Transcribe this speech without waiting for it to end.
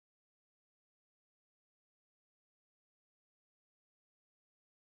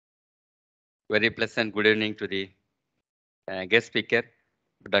Very pleasant good evening to the guest speaker,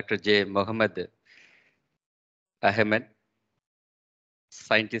 Dr. J. Mohammed Ahamed,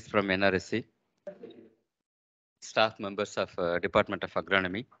 scientist from NRSC, staff members of Department of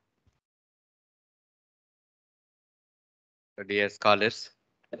Agronomy, dear scholars,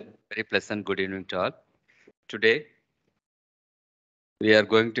 very pleasant good evening to all. Today, we are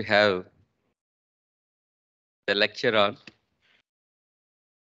going to have the lecture on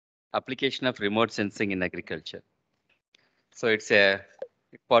application of remote sensing in agriculture. So it's a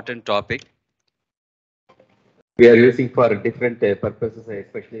important topic. We are using for different purposes,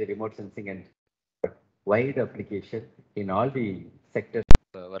 especially remote sensing and wide application in all the sectors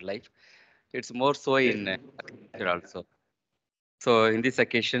of our life. It's more so in agriculture also. So in this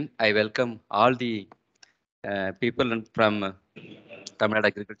occasion, I welcome all the people from Tamil Nadu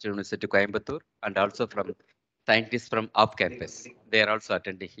Agriculture University, Coimbatore, and also from scientists from off campus. They are also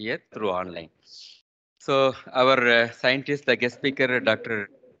attending here through online. So our scientist, the guest speaker, Dr.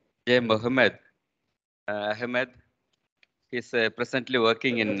 J. Mohammed Ahmed, is presently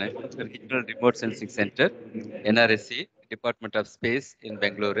working in Regional Remote Sensing Center, NRSC, Department of Space in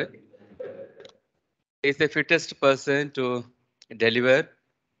Bangalore. He is the fittest person to deliver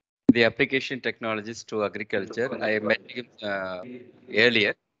the application technologies to agriculture. I met him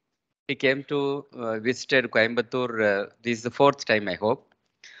earlier. He came to visited Coimbatore. This is the fourth time, I hope.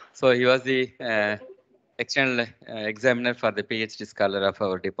 So he was the external examiner for the PhD scholar of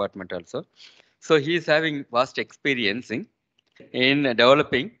our department also. So he is having vast experience in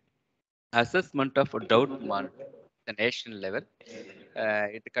developing assessment of drought monitoring at the national level.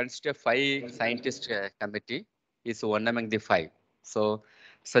 It consists of 5 scientist committee. Is one among the 5. So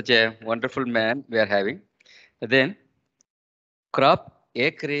such a wonderful man we are having. Then crop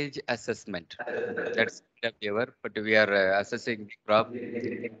acreage assessment. That's ever, but we are assessing the crop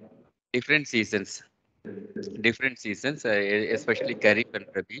different seasons. Different seasons, especially Kharif and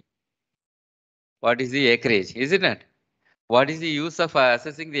Rabi. What is the acreage? Isn't it? What is the use of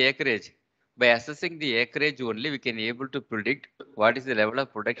assessing the acreage? By assessing the acreage only, we can able to predict what is the level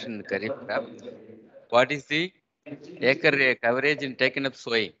of production in Kharif crop. What is the acre coverage in taken up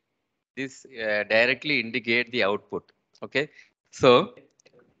sowing? This directly indicate the output. Okay. So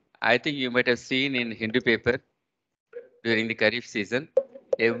I think you might have seen in Hindu paper during the Kharif season,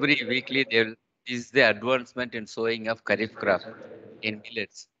 every weekly there is the advancement in sowing of Kharif crop in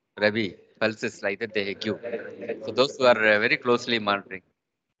millets, Rabi, pulses like that they give. So those who are very closely monitoring.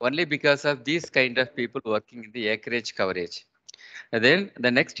 Only because of these kind of people working in the acreage coverage. And then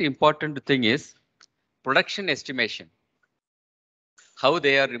the next important thing is production estimation. How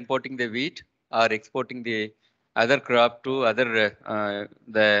they are importing the wheat or exporting the other crop to other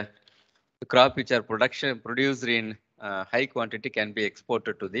the crop which are produced in high quantity can be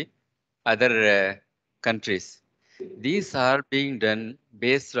exported to the other countries. These are being done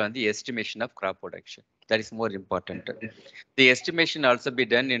based on the estimation of crop production. That is more important. The estimation also be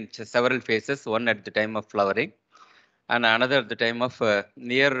done in several phases. One at the time of flowering, and another at the time of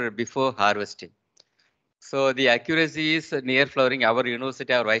near before harvesting. So the accuracy is near flowering. Our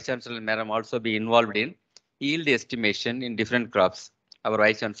university, our Vice Chancellor Madam also be involved in yield estimation in different crops. Our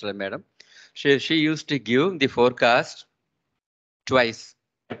Vice Chancellor Madam, she used to give the forecast twice.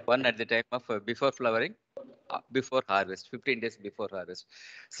 One at the time of before flowering, before harvest, 15 days before harvest.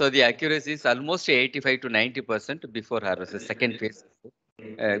 So the accuracy is almost 85 to 90% before harvest. The second phase,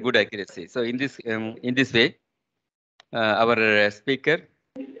 good accuracy. So in this way, our speaker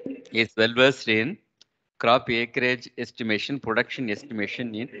is well versed in crop acreage estimation, production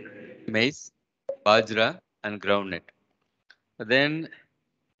estimation in maize, bajra, and groundnut. Then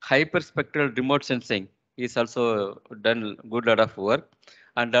hyperspectral remote sensing is also done good lot of work,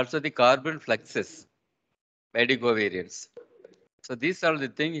 and also the carbon fluxes, medico variants. So these are the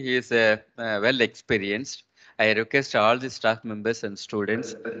things he is well experienced. I request all the staff members and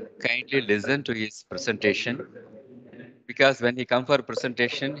students kindly listen to his presentation, because when he come for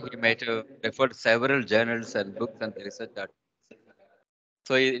presentation, he might have referred several journals and books and the research articles.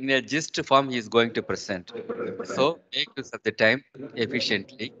 So in a gist form, he is going to present. So make use of the time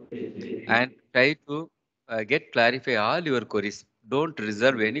efficiently and try to get clarify all your queries. Don't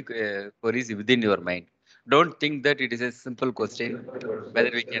reserve any queries within your mind. Don't think that it is a simple question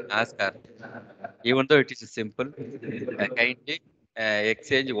whether we can ask or even though it is simple, kindly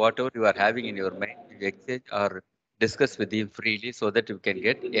exchange whatever you are having in your mind. You exchange or discuss with him freely so that you can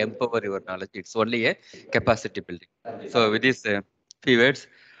get empower your knowledge. It's only a capacity building. So with these few words,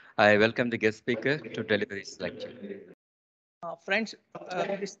 I welcome the guest speaker to deliver his lecture. Friends,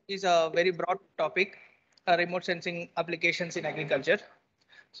 this is a very broad topic, remote sensing applications in agriculture.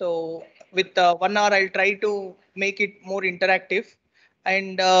 So with 1 hour, I'll try to make it more interactive.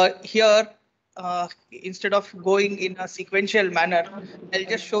 And here, instead of going in a sequential manner, I'll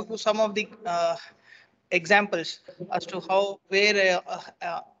just show you some of the examples as to how where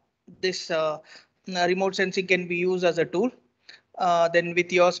this remote sensing can be used as a tool. Then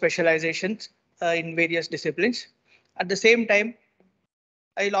with your specializations in various disciplines. At the same time,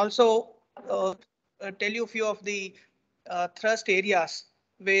 I'll also tell you a few of the thrust areas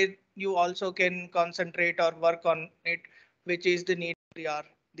where you also can concentrate or work on it, which is the need we are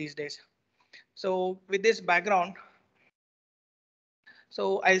these days. So with this background,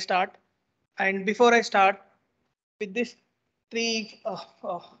 so I'll start. And before I start with this three,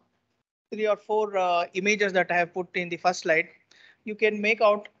 three or four images that I have put in the first slide, you can make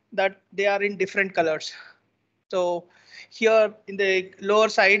out that they are in different colors. So here in the lower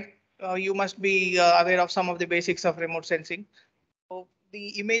side, you must be aware of some of the basics of remote sensing. So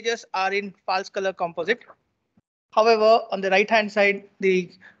the images are in false color composite. However, on the right hand side,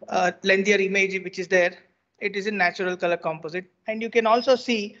 the lengthier image which is there, it is in natural color composite. And you can also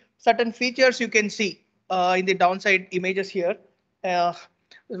see certain features you can see in the downside images here, uh,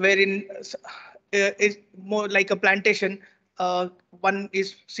 wherein is more like a plantation. One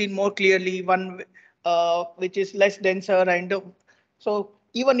is seen more clearly, one which is less denser. And so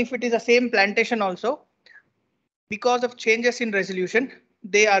even if it is the same plantation also, because of changes in resolution,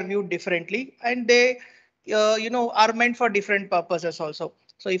 they are viewed differently, and they are meant for different purposes also.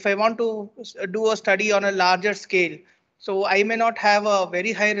 So if I want to do a study on a larger scale, so I may not have a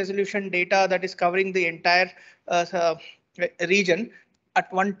very high resolution data that is covering the entire region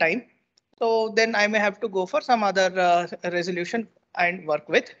at one time. So then I may have to go for some other resolution and work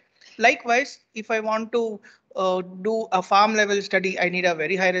with. Likewise, if I want to do a farm level study, I need a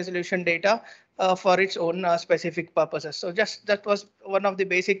very high resolution data for its own specific purposes. So just that was one of the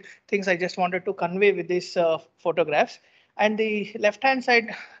basic things I just wanted to convey with these photographs. And the left hand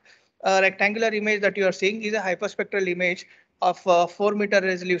side rectangular image that you are seeing is a hyperspectral image of 4-meter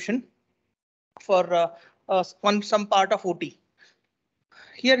resolution for some part of OT.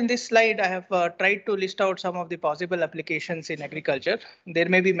 Here in this slide, I have tried to list out some of the possible applications in agriculture. There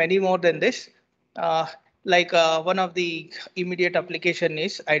may be many more than this. One of the immediate application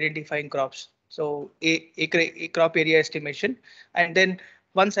is identifying crops. So a crop area estimation. And then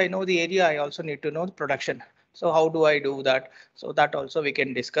once I know the area, I also need to know the production. So how do I do that? So that also we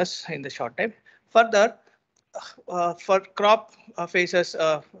can discuss in the short time. Further, for crop faces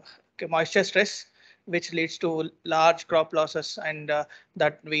moisture stress, which leads to large crop losses, and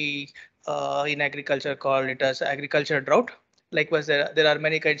that we in agriculture call it as agriculture drought. Likewise, there are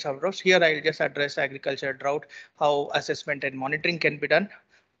many kinds of droughts. Here, I'll just address agriculture drought, how assessment and monitoring can be done.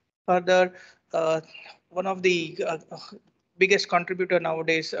 Further, one of the biggest contributor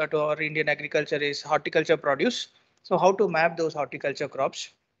nowadays to our Indian agriculture is horticulture produce. So how to map those horticulture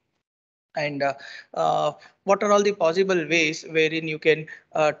crops, and what are all the possible ways wherein you can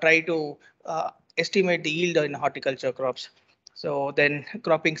try to estimate the yield in horticulture crops. So then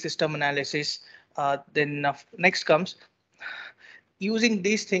cropping system analysis, then next comes using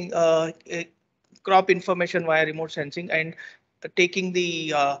these things, crop information via remote sensing, and taking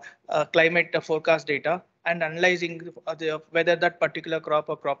the climate forecast data and analyzing whether that particular crop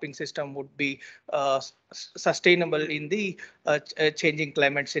or cropping system would be sustainable in the changing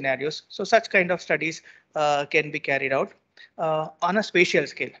climate scenarios. So such kind of studies can be carried out on a spatial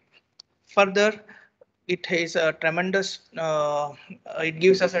scale. Further, it has a tremendous, it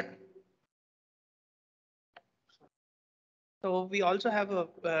gives us a So we also have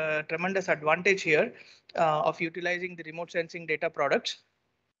a tremendous advantage here of utilizing the remote sensing data products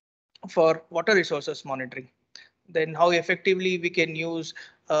for water resources monitoring. Then how effectively we can use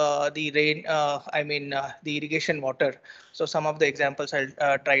the rain, the irrigation water. So some of the examples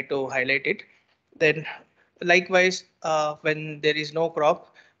I'll try to highlight it. Then likewise, when there is no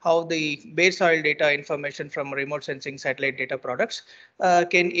crop, how the bare soil data information from remote sensing satellite data products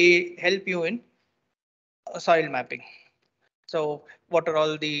can help you in soil mapping. So what are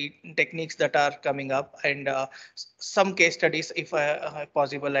all the techniques that are coming up, and some case studies, if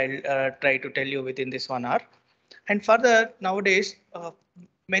possible, I'll try to tell you within this 1 hour. And further, nowadays,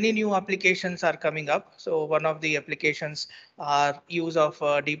 many new applications are coming up. So one of the applications are use of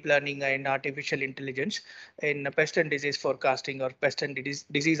deep learning and artificial intelligence in pest and disease forecasting or pest and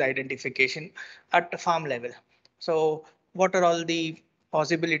disease identification at the farm level. So what are all the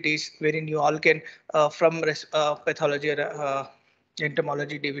possibilities wherein you all can from pathology or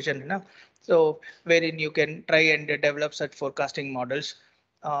entomology division, so wherein you can try and develop such forecasting models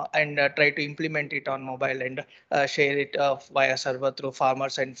and try to implement it on mobile and share it via server through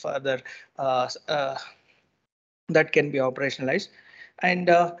farmers and further that can be operationalized. And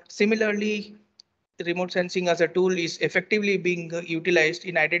similarly, remote sensing as a tool is effectively being utilized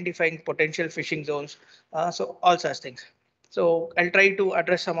in identifying potential phishing zones. So all such things. So I'll try to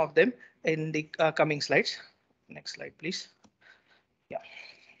address some of them in the coming slides. Next slide, please. Yeah.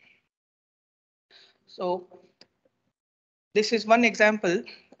 So this is one example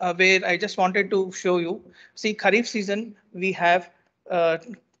where I just wanted to show you. See, Kharif season, we have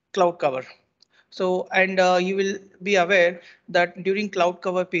cloud cover. So, and you will be aware that during cloud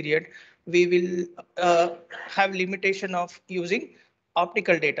cover period, we will have limitation of using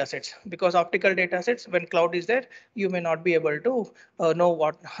optical data sets, because optical data sets, when cloud is there, you may not be able to know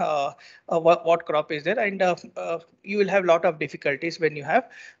what crop is there, and you will have a lot of difficulties when you have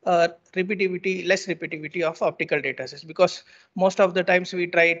less repeativity of optical data sets, because most of the times we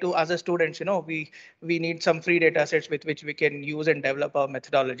try to, as a students, we need some free data sets with which we can use and develop our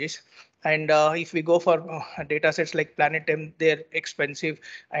methodologies. And if we go for data sets like Planet M, they're expensive,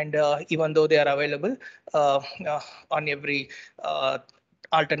 and even though they are available on every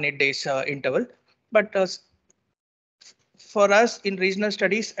alternate days interval, but for us in regional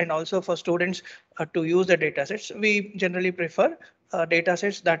studies and also for students to use the data sets, we generally prefer data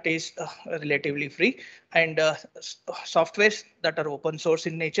sets that is relatively free, and softwares that are open source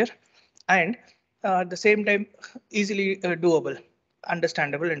in nature, and at the same time easily doable,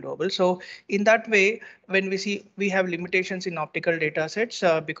 understandable and doable. So in that way, when we see we have limitations in optical data sets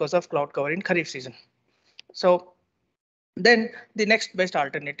because of cloud cover in Kharif season. So then the next best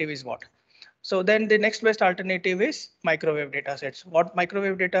alternative is what? So then the next best alternative is microwave data sets. What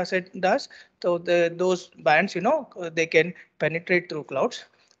microwave data set does, so those bands, they can penetrate through clouds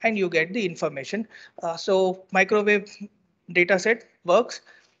and you get the information. So microwave data set works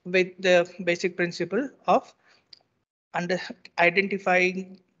with the basic principle of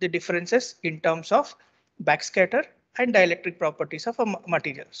identifying the differences in terms of backscatter and dielectric properties of a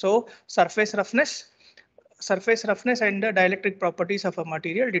material. So surface roughness and the dielectric properties of a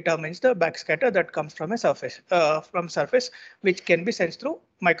material determines the backscatter that comes from a surface, which can be sensed through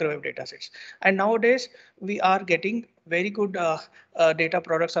microwave datasets. And nowadays we are getting very good data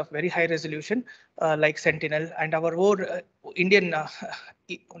products of very high resolution like Sentinel, and our more Indian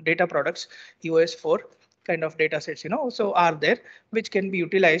data products, EOS4 kind of data sets, so are there, which can be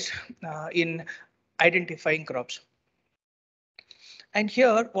utilized in identifying crops. And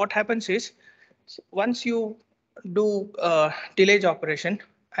here what happens is, once you do tillage operation,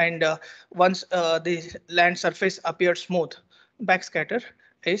 and once the land surface appears smooth, backscatter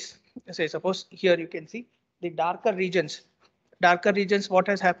is, say, suppose here you can see the darker regions. Darker regions, what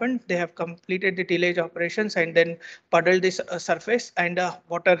has happened? They have completed the tillage operations and then puddled this surface, and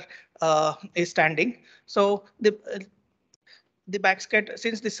water is standing. So the backscatter,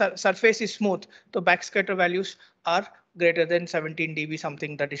 since the surface is smooth, the backscatter values are greater than 17 dB,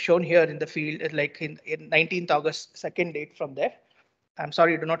 something that is shown here in the field, like in 19th August, second date from there. I'm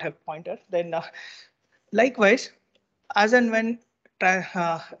sorry, you do not have pointer. Then likewise, as and when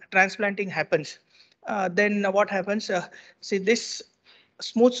transplanting happens, then what happens? See this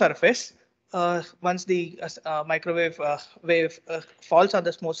smooth surface, once the microwave wave falls on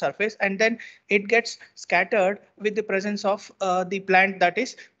the smooth surface, and then it gets scattered with the presence of the plant that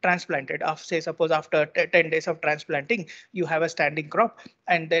is transplanted. Of, say, suppose after 10 days of transplanting, you have a standing crop,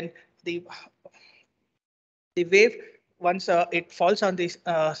 and then the wave, once it falls on the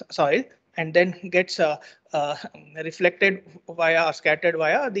soil and then gets uh, reflected via or scattered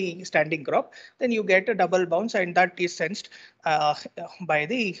via the standing crop, then you get a double bounce, and that is sensed by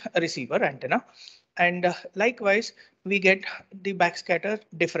the receiver antenna. And likewise, we get the backscatter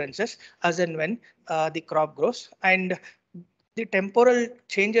differences as and when the crop grows, and the temporal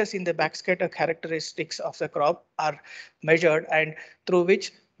changes in the backscatter characteristics of the crop are measured, and through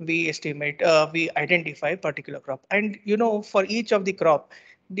which we estimate, we identify particular crop. And for each of the crop,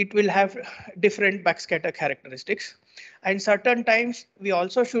 it will have different backscatter characteristics. And certain times we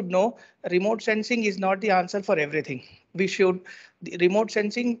also should know remote sensing is not the answer for everything. The remote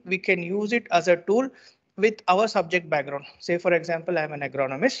sensing, we can use it as a tool with our subject background. Say, for example, I'm an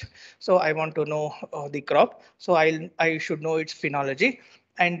agronomist, so I want to know the crop. So I should know its phenology.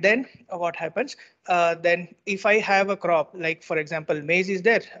 And then what happens? Then if I have a crop, like for example, maize is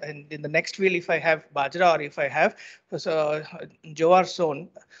there, and in the next field, if I have bajra or if I have jowar sown,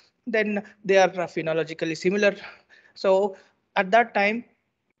 then they are phenologically similar. So at that time,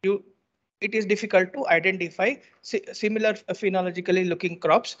 you it is difficult to identify similar phenologically looking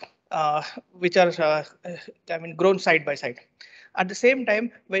crops which are grown side by side. At the same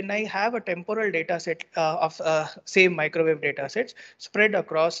time, when I have a temporal data set of same microwave data sets spread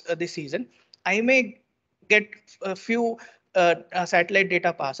across the season, I may get a few satellite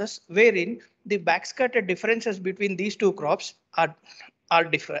data passes wherein the backscatter differences between these two crops are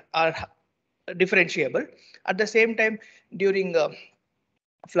different are differentiable. At the same time, during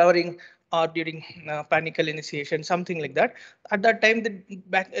flowering or during panicle initiation, something like that. At that time,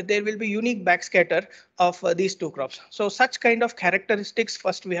 there will be unique backscatter of these two crops. So such kind of characteristics,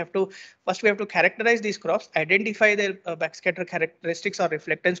 first we have to characterize these crops, identify their backscatter characteristics or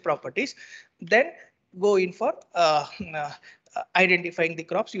reflectance properties, then go in for identifying the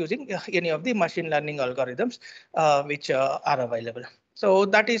crops using any of the machine learning algorithms which are available. So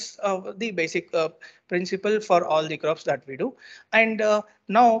that is the basic principle for all the crops that we do. And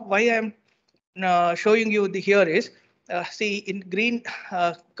now why I'm showing you the here is, see in green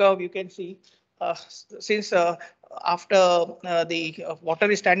curve, you can see since after the water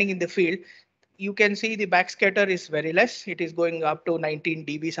is standing in the field, you can see the backscatter is very less. It is going up to 19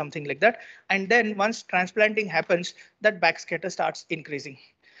 dB, something like that. And then once transplanting happens, that backscatter starts increasing.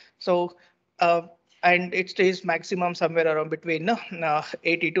 So, and it stays maximum somewhere around between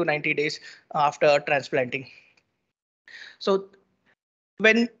 80 to 90 days after transplanting. So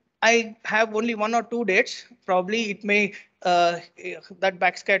when I have only 1 or 2 dates, probably it may that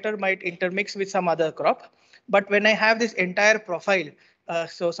backscatter might intermix with some other crop. But when I have this entire profile,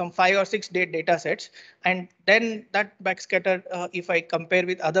 so some 5 or 6 date data sets, and then that backscatter, if I compare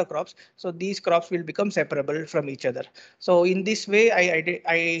with other crops, so these crops will become separable from each other. So in this way,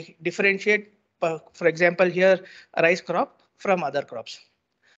 I differentiate, for example, here a rice crop from other crops.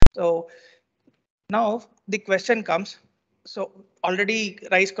 So now the question comes, so already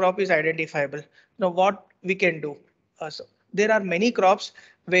rice crop is identifiable. Now what we can do? So there are many crops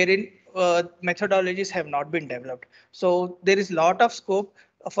wherein methodologies have not been developed. So there is a lot of scope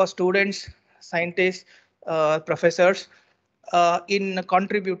for students, scientists, professors in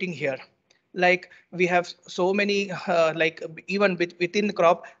contributing here. Like we have so many, like even within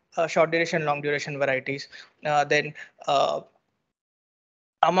crop, short duration, long duration varieties. Then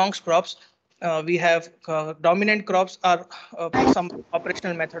amongst crops, we have dominant crops are some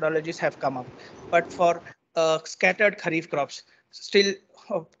operational methodologies have come up, but for scattered kharif crops, still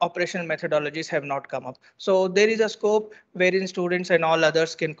operational methodologies have not come up. So there is a scope wherein students and all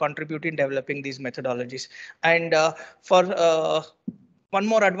others can contribute in developing these methodologies. And for one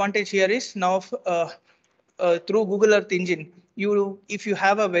more advantage here is now through Google Earth Engine, if you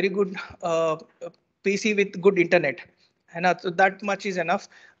have a very good PC with good internet, and so that much is enough.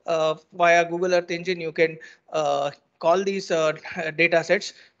 Via Google Earth Engine, you can call these data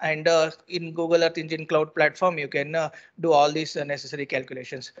sets, and in Google Earth Engine cloud platform, you can do all these necessary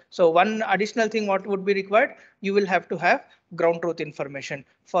calculations. So one additional thing what would be required, you will have to have ground truth information,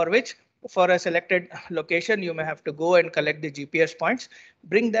 for which for a selected location, you may have to go and collect the GPS points,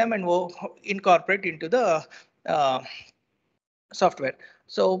 bring them and incorporate into the software.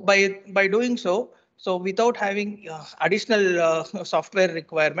 So by doing so, so without having additional software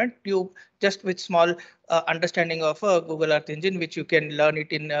requirement, you just with small understanding of Google Earth Engine, which you can learn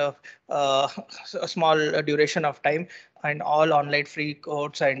it in a small duration of time, and all online free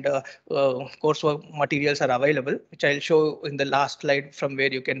courses and coursework materials are available, which I'll show in the last slide from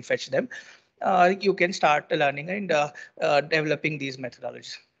where you can fetch them. You can start learning and developing these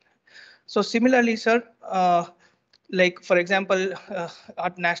methodologies. So similarly, sir, like for example,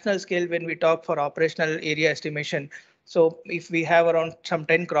 at national scale, when we talk for operational area estimation, so if we have around some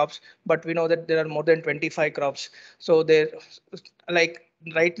 10 crops, but we know that there are more than 25 crops. So there, like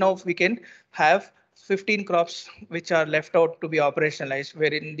right now, we can have 15 crops which are left out to be operationalized,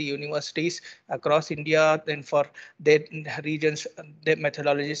 wherein the universities across India, then for their regions, their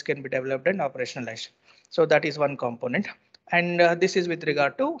methodologies can be developed and operationalized. So that is one component. And this is with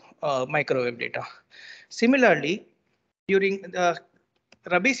regard to microwave data. Similarly, during the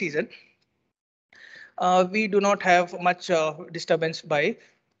Rabi season, we do not have much disturbance by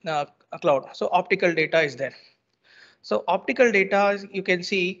cloud. So optical data is there. So optical data, you can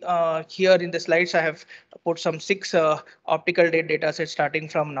see here in the slides, I have put some 6 optical data sets starting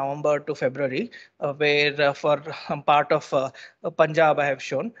from November to February, where for part of Punjab I have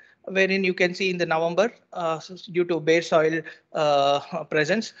shown, wherein you can see in the November, due to bare soil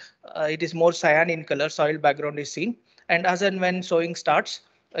presence, it is more cyan in color, soil background is seen. And as and when sowing starts,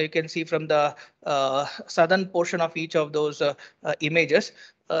 you can see from the southern portion of each of those images,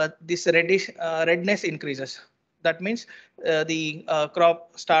 this redness increases. That means the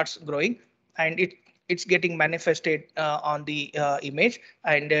crop starts growing, and it's getting manifested on the image.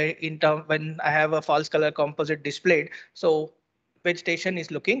 And in term when I have a false color composite displayed, so vegetation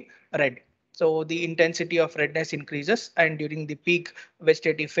is looking red. So the intensity of redness increases, and during the peak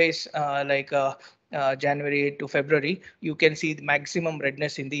vegetative phase, January to February, you can see the maximum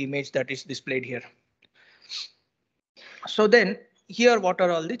redness in the image that is displayed here. So then here, what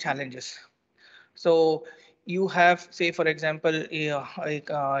are all the challenges? So you have, say, for example,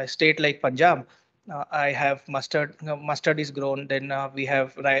 a state like Punjab. I have mustard. Mustard is grown. Then we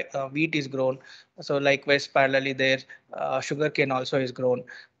have wheat is grown. So likewise, parallelly there, sugarcane also is grown,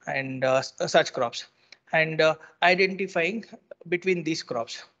 and such crops. And identifying between these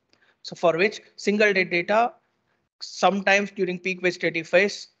crops. So for which single day data, sometimes during peak vegetative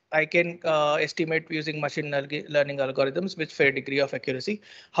phase, I can estimate using machine learning algorithms with fair degree of accuracy.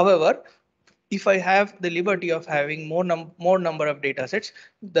 However, if I have the liberty of having more number of data sets,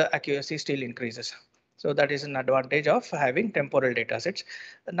 the accuracy still increases. So that is an advantage of having temporal data sets.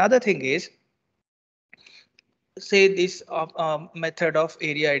 Another thing is, say this method of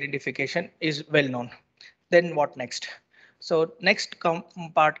area identification is well known. Then what next? So next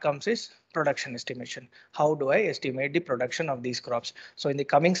part comes is production estimation. How do I estimate the production of these crops? So in the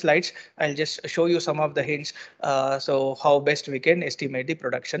coming slides, I'll just show you some of the hints. So how best we can estimate the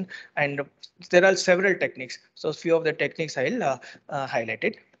production, and there are several techniques. So few of the techniques I'll highlight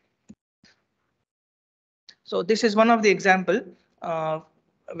it. So this is one of the example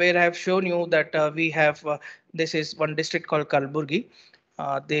where I have shown you that we have this is one district called Kalburgi.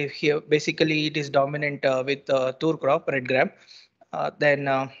 They here basically it is dominant with tur crop, red gram.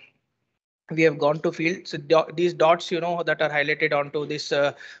 Then we have gone to field. So these dots, that are highlighted onto this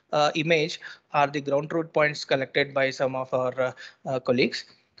image are the ground truth points collected by some of our colleagues.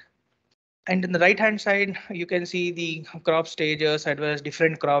 And in the right hand side, you can see the crop stages as well as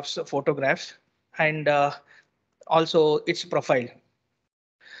different crops photographs, and also its profile.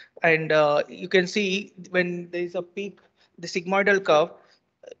 And you can see when there is a peak, the sigmoidal curve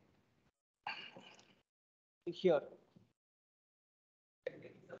here.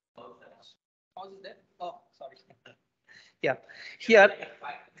 Pause is there? Oh, sorry. Yeah, here,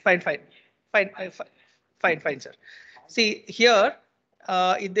 fine, fine, sir. See here,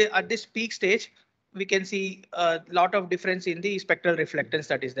 at this peak stage, we can see a lot of difference in the spectral reflectance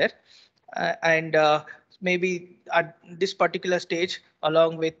that is there. And maybe at this particular stage,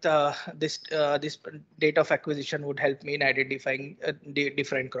 along with this data of acquisition would help me in identifying the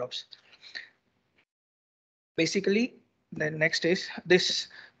different crops. Basically, the next is this.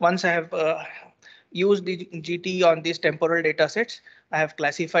 Once I have used the GT on these temporal data sets, I have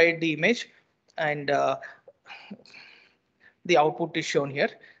classified the image, and the output is shown here.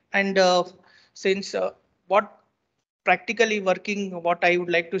 And since what practically working, what I would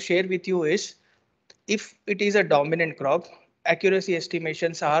like to share with you is, if it is a dominant crop, accuracy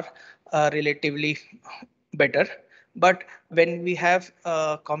estimations are relatively better. But when we have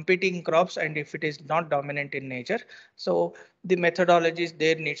competing crops, and if it is not dominant in nature, so the methodologies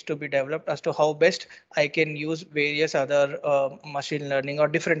there needs to be developed as to how best I can use various other machine learning or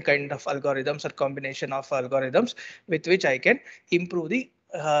different kind of algorithms or combination of algorithms with which I can improve the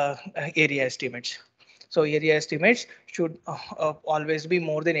area estimates. So area estimates should always be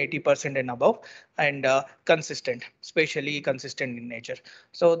more than 80% and above, and consistent, especially consistent in nature.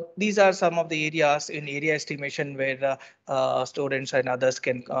 So these are some of the areas in area estimation where students and others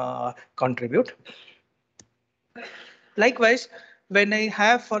can contribute. Likewise, when I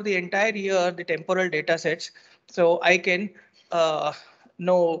have for the entire year the temporal data sets, so I can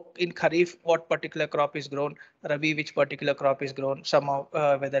know in Kharif what particular crop is grown, Rabi which particular crop is grown, some of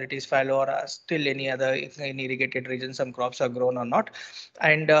whether it is fallow or still any other in irrigated region, some crops are grown or not.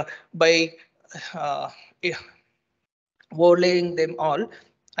 And by uh, overlaying them all,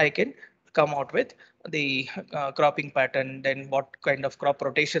 I can come out with the cropping pattern, then what kind of crop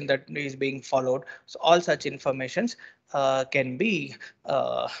rotation that is being followed. So all such informations can be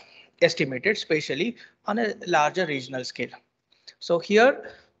estimated, especially on a larger regional scale. So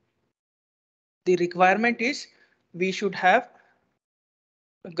here the requirement is we should have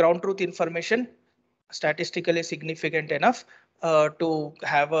ground truth information statistically significant enough to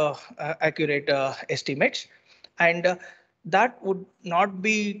have a accurate estimates, and that would not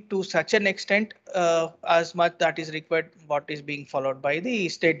be to such an extent as much that is required what is being followed by the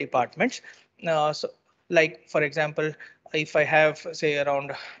state departments. So like for example, if I have say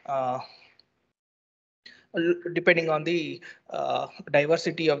around depending on the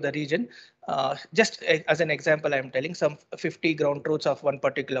diversity of the region. Just as an example, I'm telling some 50 ground truths of one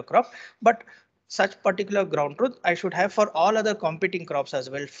particular crop, but such particular ground truth I should have for all other competing crops as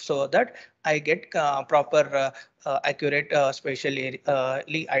well, so that I get proper accurate spatially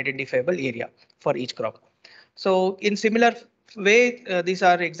identifiable area for each crop. So in similar way these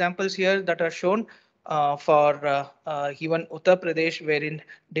are examples here that are shown for even Uttar Pradesh, wherein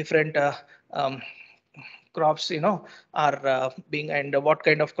different um, crops are being, and what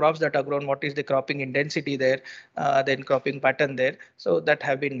kind of crops that are grown, what is the cropping intensity there, then cropping pattern there, so that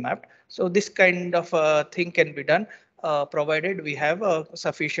have been mapped. So this kind of thing can be done provided we have a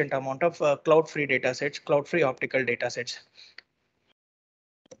sufficient amount of cloud free data sets, cloud free optical data sets.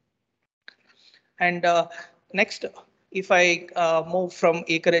 And next, if I move from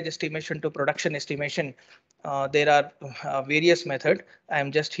acreage estimation to production estimation, there are various methods.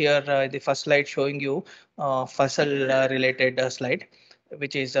 I'm just here the first slide showing you fossil related slide,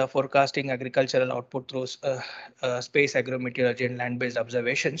 which is forecasting agricultural output through space agrometeorology and land-based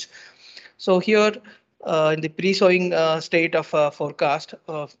observations. So here in the pre-sowing state of forecast,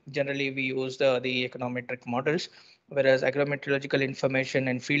 generally we use the econometric models, whereas agrometeorological information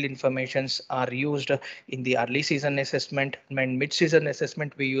and field informations are used in the early season assessment, and mid-season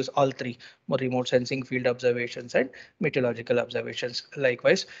assessment we use all three: more remote sensing, field observations, and meteorological observations.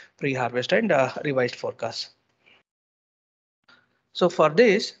 Likewise, pre-harvest and revised forecasts. So for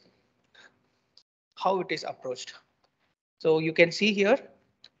this, how it is approached. So you can see here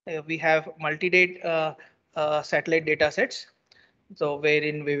we have multi-date satellite data sets. So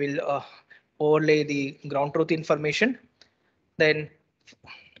wherein we will overlay the ground truth information, then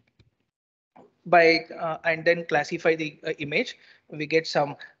by and then classify the image. We get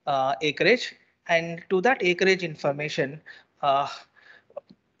some acreage, and to that acreage information, uh,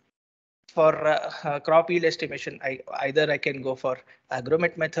 for crop yield estimation, either I can go for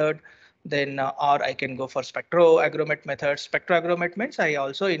agromet method, then or I can go for spectroagromet method. Spectroagromet means I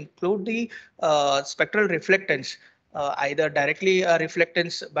also include the spectral reflectance, either directly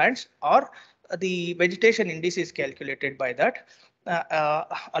reflectance bands or the vegetation index is calculated by that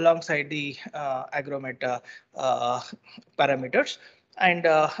alongside the agromet parameters, and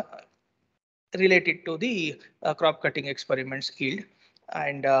related to the crop cutting experiments yield,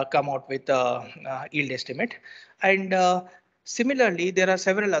 and come out with a yield estimate. And similarly, there are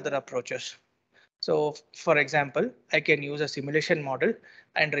several other approaches. So for example, I can use a simulation model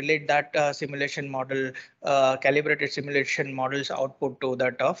and relate that simulation model, calibrated simulation models output to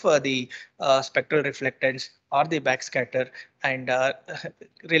that of the spectral reflectance or the backscatter, and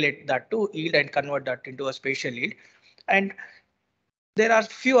relate that to yield and convert that into a spatial yield. And there are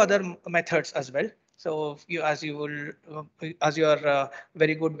few other methods as well. So you, as you will, as you are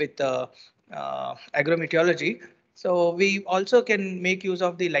very good with agrometeorology, so we also can make use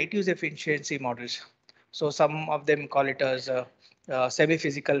of the light use efficiency models. So some of them call it as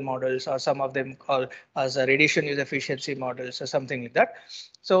semi-physical models, or some of them call as radiation use efficiency models, or something like that.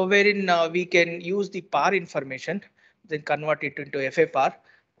 So wherein we can use the PAR information, then convert it into FAPAR,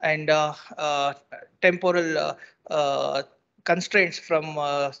 and temporal constraints from,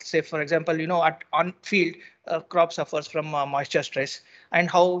 say, for example, at on field, crop suffers from moisture stress, and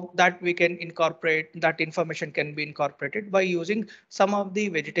how that we can incorporate that information can be incorporated by using some of the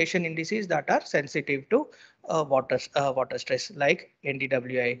vegetation indices that are sensitive to water stress, like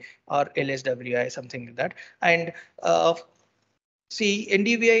NDWI or LSWI, something like that. And see,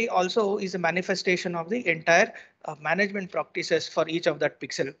 NDVI also is a manifestation of the entire management practices for each of that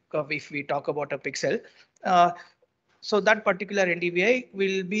pixel. If we talk about a pixel, uh, so that particular NDVI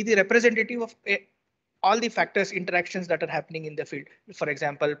will be the representative of all the factors, interactions that are happening in the field. For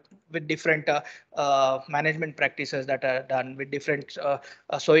example, with different management practices that are done, with different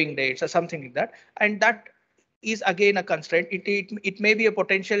sowing dates or something like that. And that is again a constraint. It may be a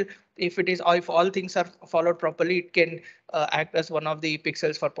potential. If it is, or if all things are followed properly, it can act as one of the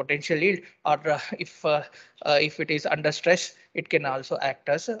pixels for potential yield, or if it is under stress, it can also act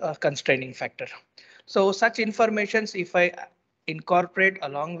as a constraining factor. So such informations, if I incorporate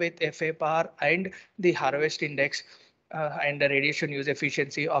along with FAPAR and the harvest index and the radiation use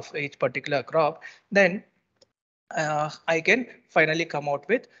efficiency of each particular crop, then I can finally come out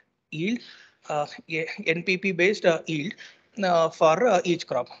with yield, NPP based yield for each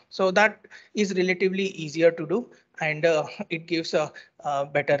crop. So that is relatively easier to do, and it gives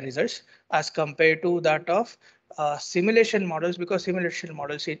better results as compared to that of simulation models, because simulation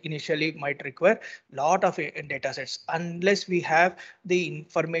models initially might require lot of data sets. Unless we have the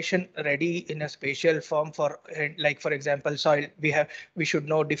information ready in a spatial form for like for example soil, we should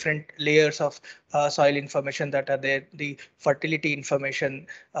know different layers of soil information that are there, the fertility information,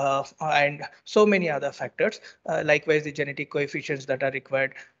 and so many other factors. Likewise, the genetic coefficients that are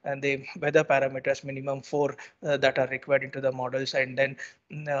required, and the weather parameters, minimum four that are required into the models, and then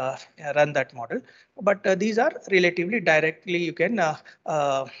uh, run that model. But these are relatively directly you can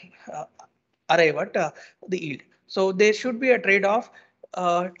arrive at the yield. So there should be a trade-off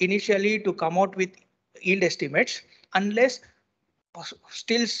initially to come out with yield estimates, unless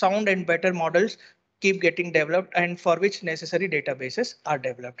still sound and better models keep getting developed and for which necessary databases are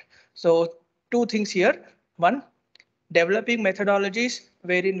developed. So two things here. One, developing methodologies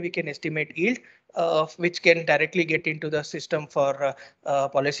wherein we can estimate yield, which can directly get into the system for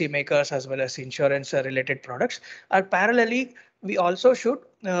policymakers as well as insurance related products. Parallelly, we also should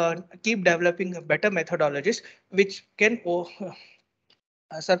keep developing better methodologies which can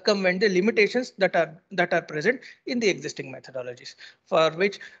circumvent the limitations that are present in the existing methodologies, for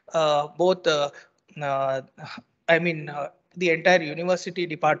which both uh, I mean the entire university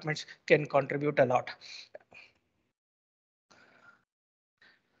departments can contribute a lot.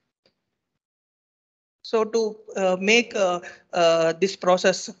 So to make this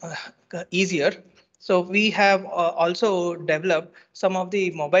process easier, so we have also developed some of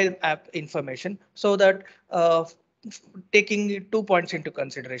the mobile app information, so that taking 2 points into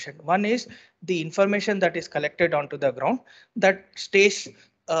consideration. One is the information that is collected onto the ground that stays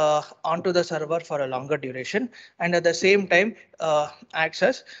onto the server for a longer duration, and at the same time acts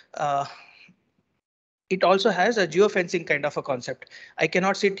as it also has a geofencing kind of a concept. I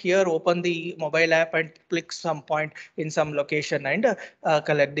cannot sit here, open the mobile app and click some point in some location and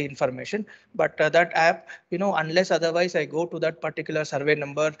collect the information. But that app, unless otherwise I go to that particular survey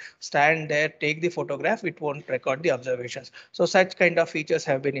number, stand there, take the photograph, it won't record the observations. So such kind of features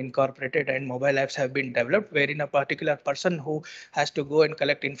have been incorporated and mobile apps have been developed, wherein a particular person who has to go and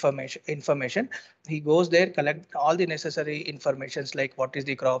collect information, he goes there, collect all the necessary informations like what is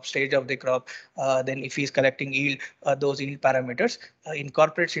the crop, stage of the crop, then if he's collecting yield, those yield parameters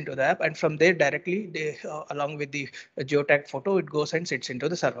incorporates into the app, and from there directly they, along with the geotag photo, it goes and sits into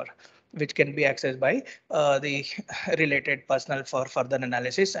the server, which can be accessed by the related personnel for further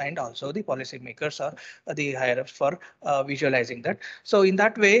analysis, and also the policymakers or the higher ups for visualizing that. So in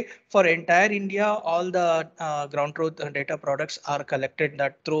that way, for entire India, all the ground truth data products are collected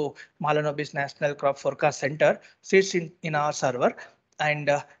that through Mahalanobis National Crop Forecast Center sits in our server,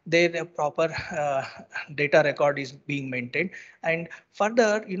 and their proper data record is being maintained. And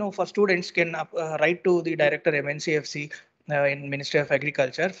further, for students can write to the director MNCFC in Ministry of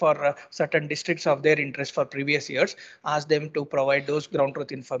Agriculture for certain districts of their interest for previous years, ask them to provide those ground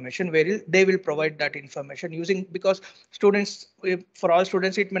truth information, where they will provide that information using, because students, for all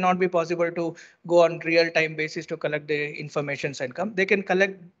students, it may not be possible to go on real time basis to collect the informations and come. They can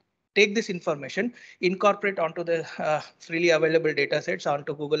take this information, incorporate onto the freely available data sets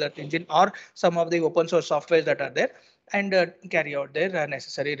onto Google Earth Engine or some of the open source softwares that are there, and carry out their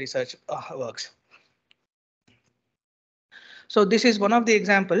necessary research works. So this is one of the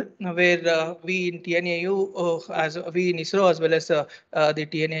example where we in TNAU, as we in ISRO, as well as the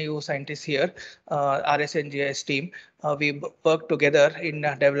TNAU scientists here, RSNGS team, we work together in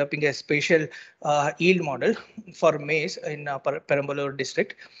developing a spatial yield model for maize in Perambalur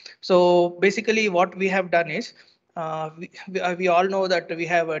district. So basically what we have done is, we all know that we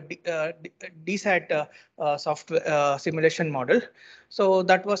have a DSAT software simulation model. So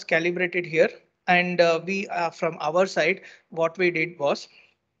that was calibrated here. And we from our side, what we did was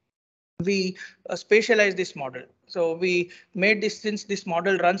we spatialized this model. So we made this, since this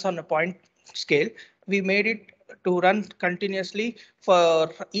model runs on a point scale, we made it to run continuously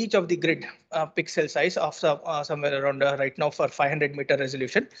for each of the grid pixel size of somewhere around right now for 500-meter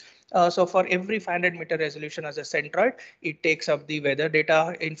resolution. So for every 500-meter resolution as a centroid, it takes up the weather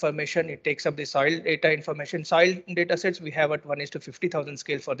data information, it takes up the soil data information. Soil data sets we have at 1:50,000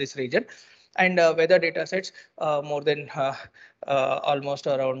 scale for this region, and weather data sets more than almost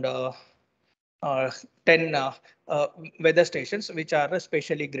around 10 weather stations, which are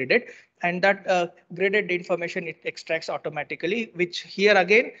specially gridded, and that gridded information it extracts automatically, which here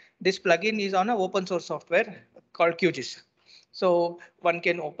again, this plugin is on an open source software called QGIS. So one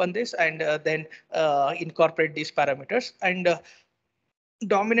can open this and then incorporate these parameters, and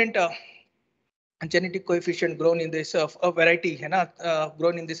dominant genetic coefficient grown in this variety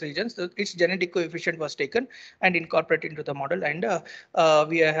grown in this region. So its genetic coefficient was taken and incorporated into the model, and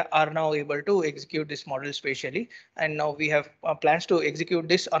we are now able to execute this model spatially. And now we have plans to execute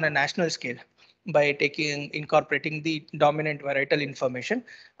this on a national scale by incorporating the dominant varietal information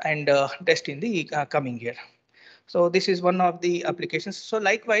and test in the coming year. So this is one of the applications. So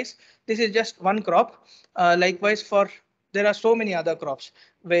likewise, this is just one crop. Likewise, there are so many other crops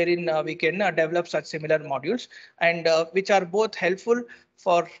wherein we can develop such similar modules, and which are both helpful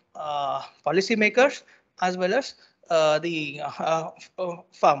for policymakers as well as the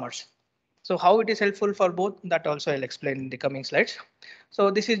farmers. So how it is helpful for both, that also I'll explain in the coming slides.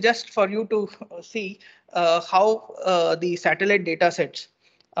 So this is just for you to see how the satellite data sets,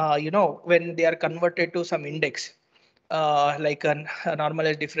 when they are converted to some index, like a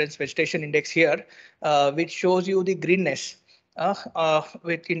normalized difference vegetation index here, which shows you the greenness,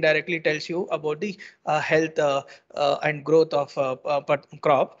 which indirectly tells you about the health and growth of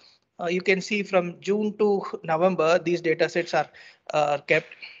crop. You can see from June to November, these data sets are kept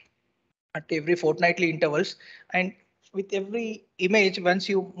at every fortnightly intervals. And with every image, once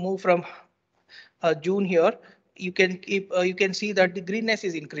you move from June here, you can see that the greenness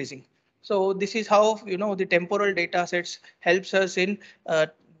is increasing. So this is how the temporal data sets helps us in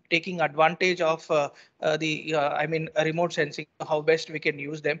taking advantage of the I mean remote sensing, how best we can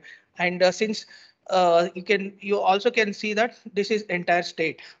use them. And since you also can see that this is entire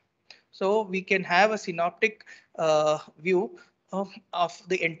state, so we can have a synoptic view of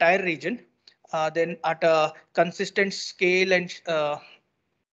the entire region, then at a consistent scale and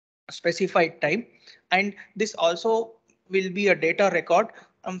specified time. And this also will be a data record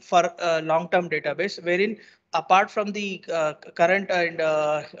for a long-term database, wherein apart from the current and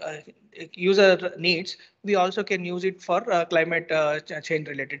user needs, we also can use it for climate change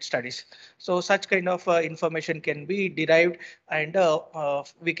related studies. So such kind of information can be derived, and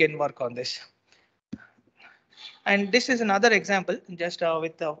we can work on this. And this is another example, just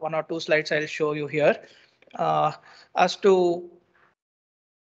with one or two slides I'll show you here, uh, as to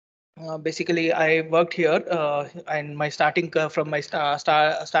basically, I worked here and my starting from my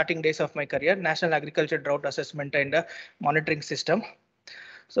starting days of my career, National Agriculture Drought Assessment and Monitoring System.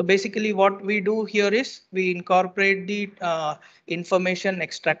 So basically, what we do here is we incorporate the information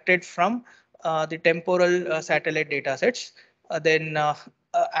extracted from the temporal satellite data sets, then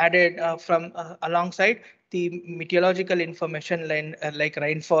added from alongside the meteorological information like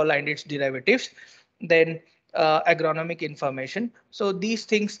rainfall and its derivatives, then agronomic information. So these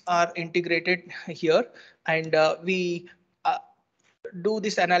things are integrated here, and we uh, do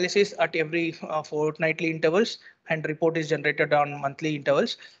this analysis at every fortnightly intervals, and report is generated on monthly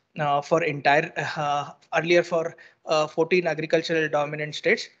intervals for entire earlier for 14 agricultural dominant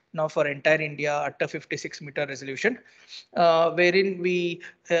states, now for entire India at a 56-meter resolution, wherein we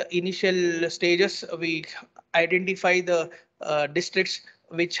initial stages we identify the districts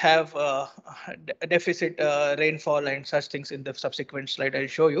which have deficit rainfall and such things. In the subsequent slide I'll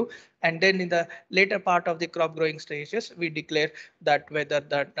show you. And then in the later part of the crop growing stages, we declare that whether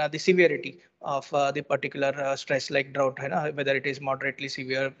that the severity of the particular stress like drought, whether it is moderately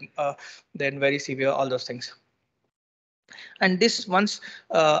severe, then very severe, all those things. And this once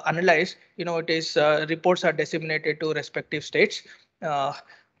analyzed, it is reports are disseminated to respective states uh,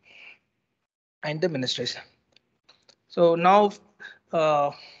 and the ministries. So now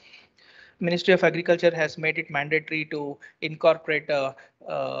Ministry of Agriculture has made it mandatory to incorporate uh,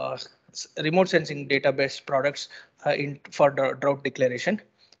 remote sensing database products in for drought declaration.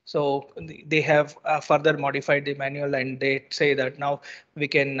 So they have further modified the manual, and they say that now we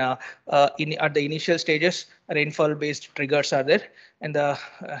can at the initial stages rainfall based triggers are there, and the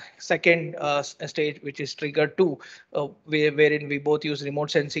second stage, which is trigger 2, wherein we both use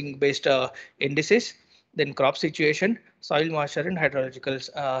remote sensing based indices, then crop situation, soil moisture, and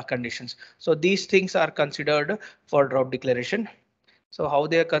hydrological conditions. So these things are considered for drought declaration. So how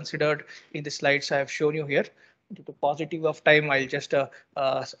they are considered in the slides I have shown you here. Due to paucity of time, I'll just tell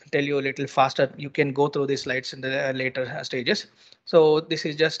you a little faster. You can go through the slides in the later stages. So this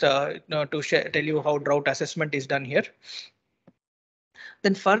is just to tell you how drought assessment is done here.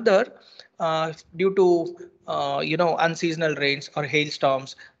 Then further, due to unseasonal rains or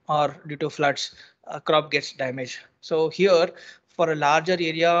hailstorms or due to floods, crop gets damaged. So here, for a larger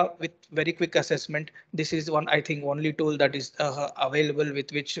area with very quick assessment, this is one, I think, only tool that is available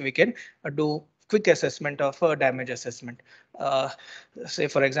with which we can do quick assessment of damage assessment. Uh, Say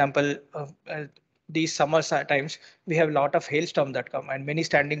for example, these summer times we have a lot of hailstorm that come and many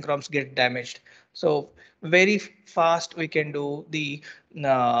standing crops get damaged. So very fast we can do the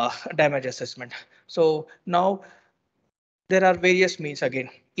damage assessment. So now there are various means again.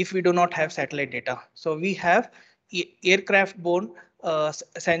 If we do not have satellite data, so we have aircraft borne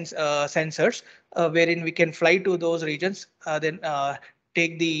sensors wherein we can fly to those regions, then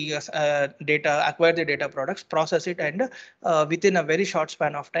take the data, acquire the data products, process it, and within a very short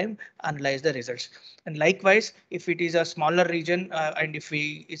span of time analyze the results. And likewise, if it is a smaller region and if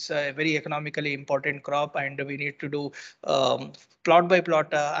it's a very economically important crop and we need to do plot by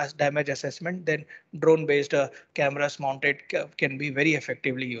plot as damage assessment, then drone based cameras mounted can be very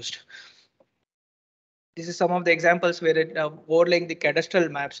effectively used. This is some of the examples where overlaying the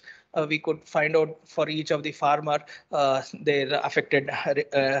cadastral maps, we could find out for each of the farmer their affected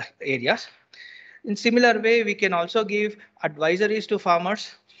areas. In similar way, we can also give advisories to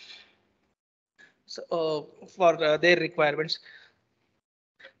farmers for their requirements.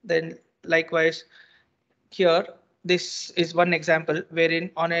 Then likewise, here, this is one example wherein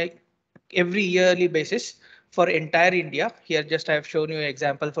on a every yearly basis for entire India, here just I have shown you an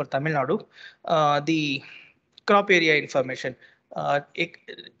example for Tamil Nadu, the crop area information.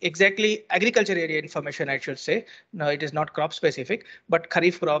 Exactly agriculture area information, I should say. No, it is not crop specific, but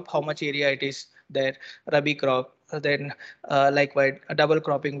Kharif crop, how much area it is there, Rabi crop, then likewise double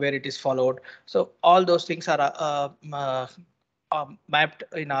cropping where it is followed. So all those things are mapped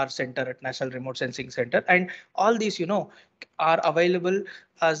in our center at National Remote Sensing Center, and all these, are available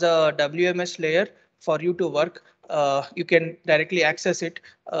as a WMS layer for you to work. You can directly access it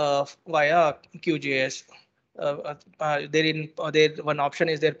via QGIS. There one option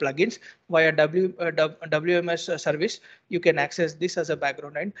is their plugins via WMS service. You can access this as a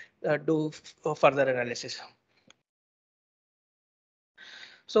background and do further analysis.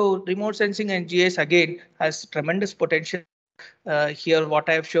 So remote sensing and GIS again has tremendous potential. Here, what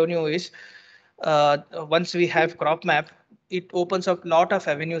I have shown you is once we have crop map, it opens up a lot of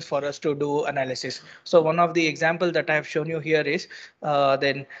avenues for us to do analysis. So one of the example that I have shown you here is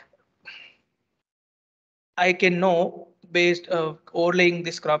then I can know based overlaying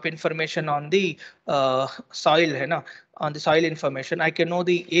this crop information on the soil, on the soil information. I can know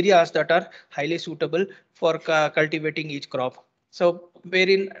the areas that are highly suitable for cultivating each crop. So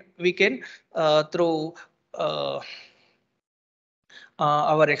wherein we can through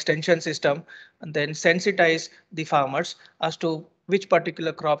our extension system and then sensitize the farmers as to which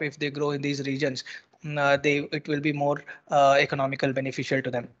particular crop, if they grow in these regions, it will be more economical beneficial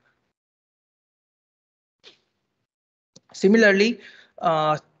to them. Similarly,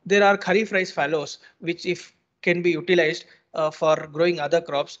 there are kharif rice fallows, which if can be utilized for growing other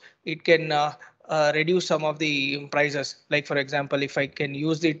crops, it can reduce some of the prices. Like for example, if I can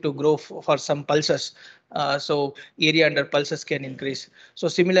use it to grow for some pulses, so area under pulses can increase. So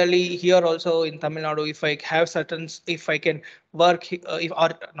similarly, here also in Tamil Nadu, if I have certain, if I can work, if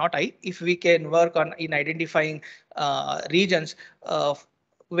or not I, if we can work on in identifying regions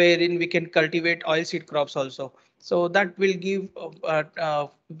wherein we can cultivate oilseed crops also. So that will give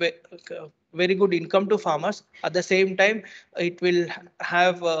very good income to farmers. At the same time, it will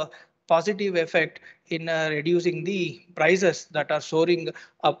have a positive effect in reducing the prices that are soaring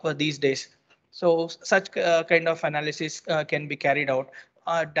up these days. So such kind of analysis can be carried out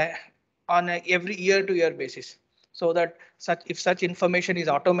on a every year-to-year basis, so that if such information is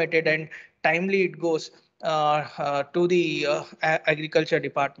automated and timely, it goes to the agriculture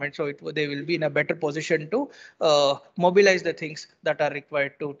department, so they will be in a better position to mobilize the things that are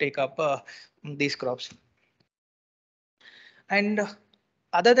required to take up these crops. And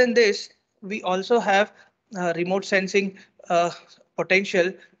other than this, we also have remote sensing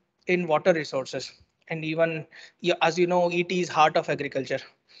potential in water resources. And even, as you know, ET is heart of agriculture.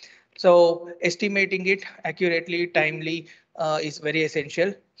 So estimating it accurately, timely is very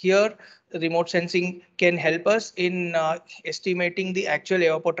essential. Here, remote sensing can help us in estimating the actual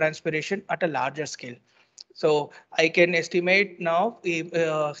evapotranspiration at a larger scale. So I can estimate now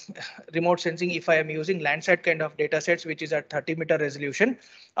remote sensing if I am using Landsat kind of data sets, which is at 30-meter resolution.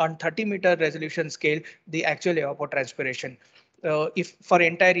 On 30-meter resolution scale, the actual evapotranspiration. If for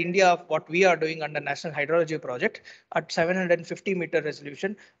entire India, what we are doing under National Hydrology Project at 750-meter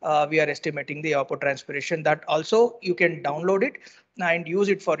resolution, we are estimating the evapotranspiration. That also you can download it and use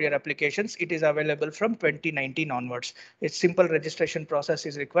it for your applications. It is available from 2019 onwards. It's simple registration process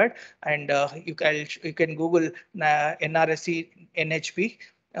is required, and you can Google NRSC NHP.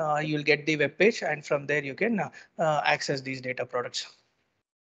 You'll get the web page, and from there you can access these data products.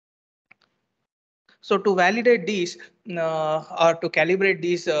 So to validate these or to calibrate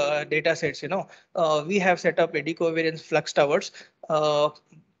these data sets, we have set up eddy covariance flux towers.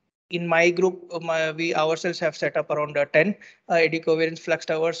 In my group, we ourselves have set up around 10 eddy covariance flux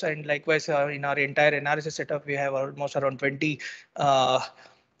towers, and likewise in our entire NRSC setup, we have almost around 22,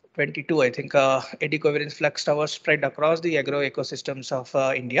 I think, eddy covariance flux towers spread across the agro ecosystems of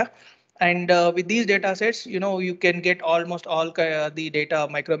India. And with these data sets, you can get almost all the data,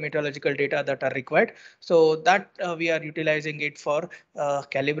 micrometeorological data that are required. So that we are utilizing it for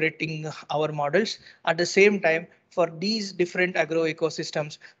calibrating our models. At the same time, for these different agro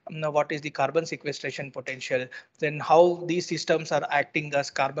ecosystems, what is the carbon sequestration potential, then how these systems are acting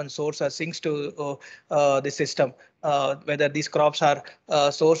as carbon source or sinks to the system, whether these crops are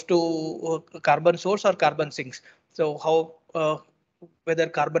sourced to carbon source or carbon sinks. So how whether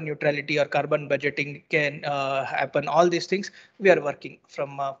carbon neutrality or carbon budgeting can happen, all these things we are working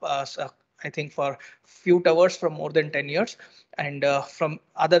from I think for few towers from more than 10 years, and from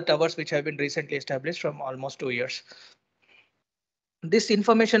other towers which have been recently established from almost 2 years. This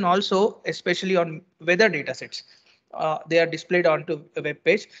information also, especially on weather datasets, they are displayed onto a web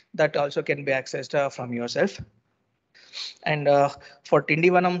page that also can be accessed from yourself. And for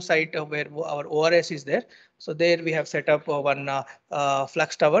Tindivanam site where our ORS is there, so there we have set up one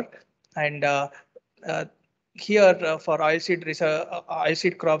flux tower, and uh, here for oilseed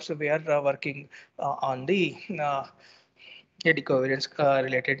oilseed crops we are working on the covariance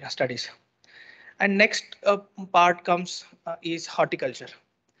related studies. And next part comes is horticulture.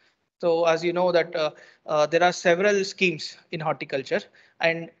 So as you know that there are several schemes in horticulture,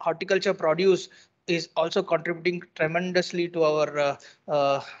 and horticulture produce is also contributing tremendously to our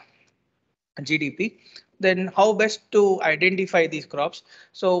GDP. Then how best to identify these crops?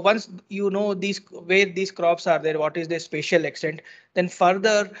 So once you know these where these crops are there, what is their spatial extent, then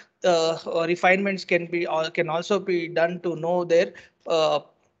further refinements can also be done to know their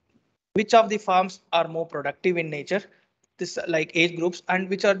which of the farms are more productive in nature, this like age groups, and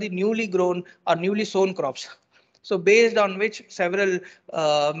which are the newly grown or newly sown crops. So based on which several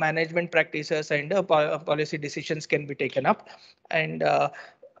management practices and policy decisions can be taken up. And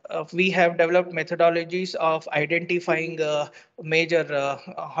we have developed methodologies of identifying major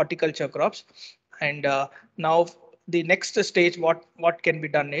horticulture crops. And now the next stage, what can be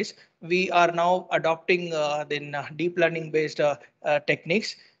done is we are now adopting then deep learning based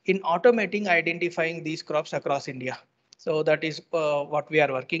techniques in automating identifying these crops across India. So that is what we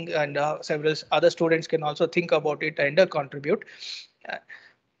are working, and several other students can also think about it and contribute. Uh,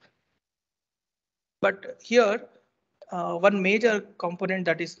 But here, one major component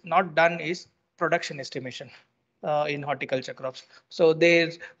that is not done is production estimation in horticulture crops. So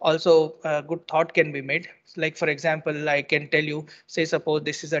there's also a good thought can be made. Like for example, I can tell you, say suppose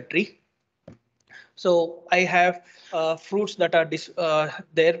this is a tree. So I have fruits that are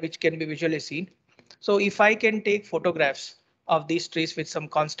there which can be visually seen. So if I can take photographs of these trees with some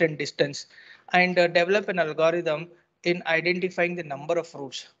constant distance and develop an algorithm in identifying the number of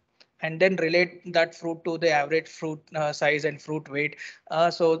fruits, and then relate that fruit to the average fruit size and fruit weight.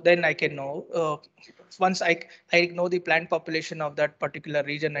 So then I can know once I know the plant population of that particular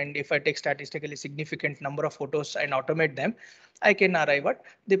region, and if I take statistically significant number of photos and automate them, I can arrive at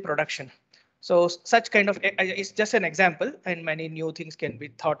the production. So such kind of it's just an example, and many new things can be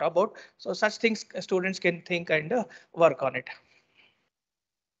thought about. So such things students can think and work on it.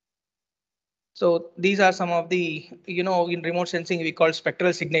 So these are some of the, in remote sensing, we call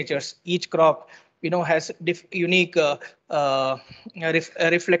spectral signatures. Each crop, has unique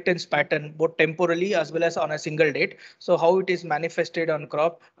reflectance pattern, both temporally as well as on a single date. So how it is manifested on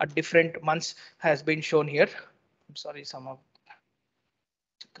crop at different months has been shown here. I'm sorry, some of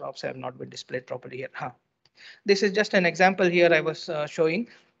crops have not been displayed properly here. Huh. This is just an example here I was showing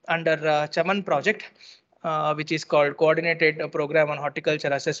under Chaman project, which is called Coordinated Program on Horticulture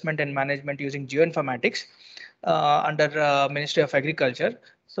Assessment and Management using Geoinformatics under Ministry of Agriculture.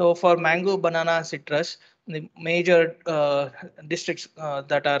 So for mango, banana, citrus, the major districts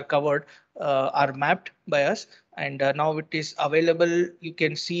that are covered are mapped by us, and now it is available. You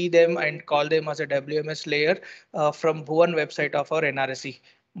can see them and call them as a WMS layer from Bhuvan website of our NRSC,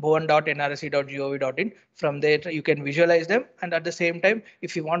 bhuvan.nrsc.gov.in. From there, you can visualize them. And at the same time,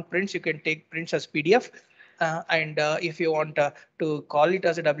 if you want prints, you can take prints as PDF. And if you want to call it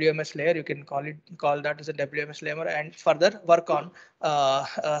as a WMS layer, you can call that as a WMS layer and further work on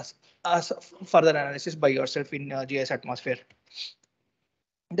as further analysis by yourself in GIS atmosphere.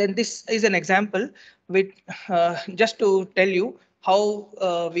 Then this is an example with just to tell you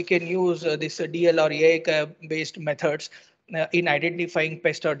how we can use this DL or AI based methods in identifying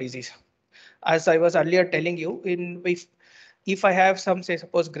pest or disease. As I was earlier telling you, if I have some, say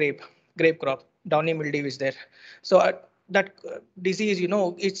suppose grape crop, downy mildew is there. So that disease,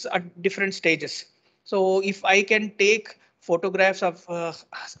 it's at different stages. So if I can take photographs of,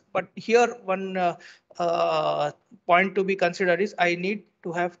 but here one point to be considered is I need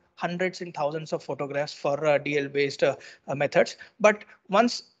to have hundreds and thousands of photographs for DL based methods. But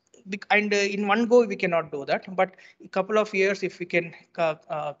once and in one go we cannot do that, but a couple of years if we can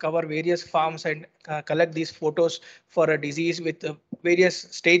cover various farms and collect these photos for a disease with various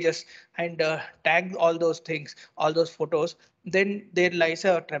stages and tag all those things, all those photos, then there lies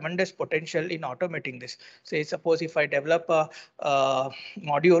a tremendous potential in automating this. Say suppose if I develop a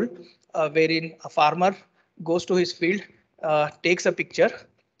module wherein a farmer goes to his field, takes a picture,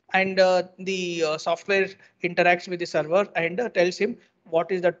 and the software interacts with the server and tells him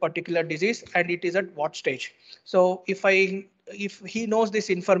what is that particular disease and it is at what stage. So if I if he knows this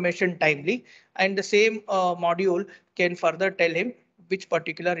information timely, and the same module can further tell him which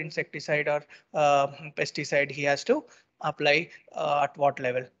particular insecticide or pesticide he has to apply at what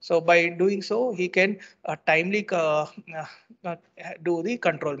level. So by doing so, he can timely do the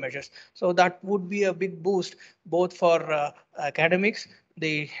control measures. So that would be a big boost both for academics,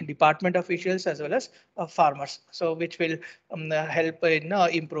 the department officials, as well as farmers. So which will help in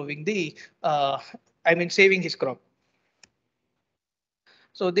improving the, saving his crop.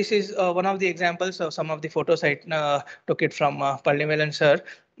 So this is one of the examples of some of the photos I took it from Palnivelan sir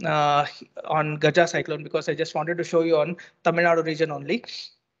uh, on Gaja cyclone, because I just wanted to show you on Tamil Nadu region only.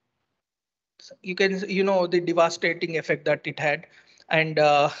 You can, the devastating effect that it had, and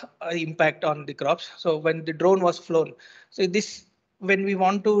impact on the crops. So when the drone was flown, so this, when we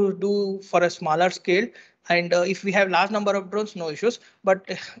want to do for a smaller scale, and if we have large number of drones, no issues. But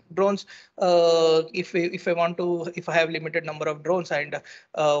drones, if I have limited number of drones and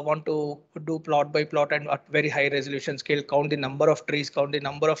want to do plot by plot and at very high resolution scale, count the number of trees, count the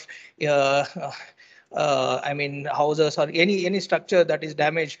number of uh, houses or any structure that is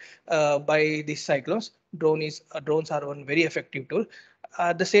damaged by these cyclones. Drones are one very effective tool.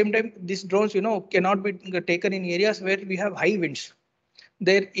 At the same time, these drones, cannot be taken in areas where we have high winds.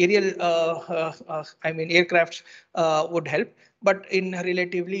 Their aerial, aircrafts would help, but in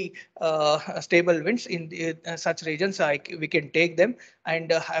relatively stable winds in such regions, we can take them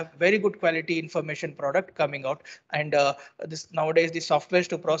and have very good quality information product coming out. And this nowadays, the softwares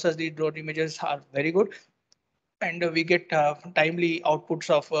to process the drone images are very good, and we get timely outputs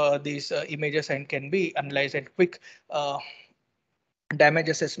of these images and can be analyzed, and quick damage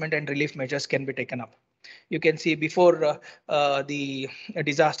assessment and relief measures can be taken up. You can see before the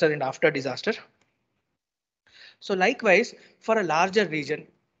disaster and after disaster. So likewise, for a larger region,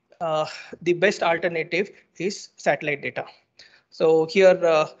 uh, the best alternative is satellite data. So here,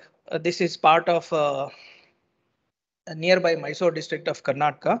 this is part of nearby Mysore district of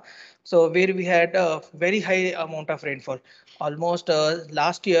Karnataka. So where we had a very high amount of rainfall. Almost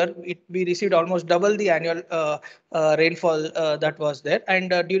last year, we received almost double the annual rainfall that was there. And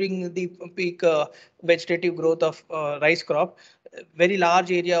during the peak vegetative growth of rice crop, very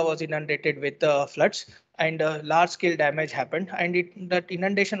large area was inundated with floods, and large scale damage happened. And that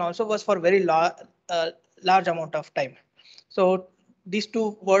inundation also was for very large amount of time. So these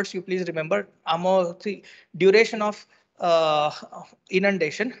two words you please remember: the duration of uh,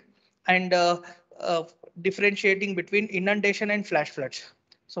 inundation, and differentiating between inundation and flash floods.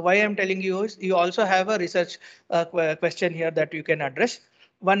 So why I'm telling you is, you also have a research question here that you can address.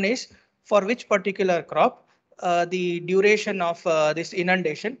 One is, for which particular crop the duration of this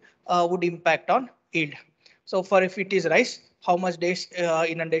inundation would impact on yield. So for if it is rice, how much days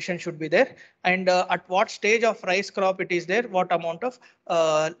inundation should be there, and at what stage of rice crop it is there, what amount of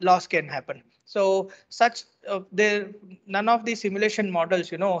loss can happen. So such there, none of the simulation models,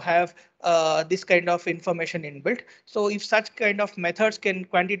 have this kind of information inbuilt. So if such kind of methods can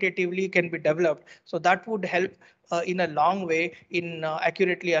quantitatively can be developed, so that would help in a long way in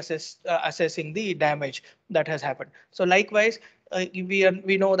accurately assessing the damage that has happened. So likewise,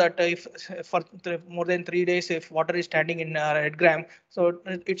 we know that if for more than 3 days, if water is standing in red gram, so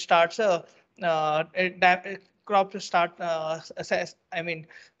it starts crop to start assess.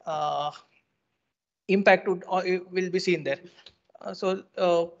 Uh, Impact will be seen there.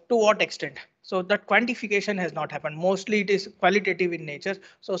 To what extent? So that quantification has not happened. Mostly it is qualitative in nature.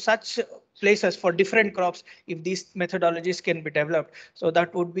 So such places for different crops, if these methodologies can be developed, so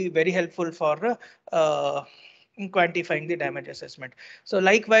that would be very helpful for in quantifying the damage assessment. So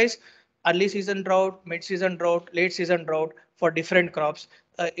likewise, early season drought, mid season drought, late season drought for different crops,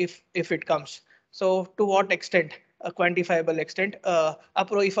 if it comes. So to what extent? A quantifiable extent,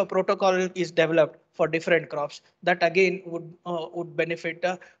 if a protocol is developed for different crops, that again would benefit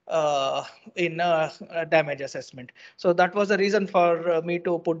in damage assessment. So that was the reason for me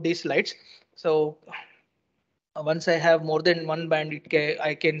to put these slides. So once I have more than one band,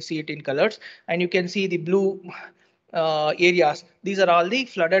 I can see it in colors, and you can see the blue areas. These are all the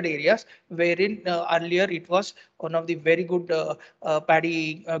flooded areas wherein earlier it was one of the very good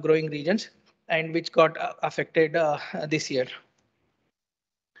paddy growing regions, and which got affected this year.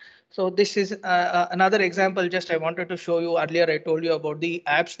 So this is another example. Just I wanted to show you. Earlier I told you about the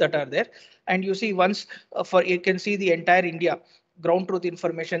apps that are there, and you see once for you can see the entire India ground truth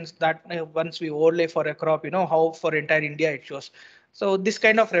information that once we overlay for a crop, how for entire India it shows. So this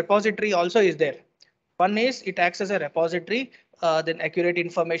kind of repository also is there. One is it acts as a repository, then accurate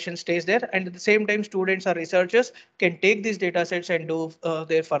information stays there, and at the same time, students or researchers can take these data sets and do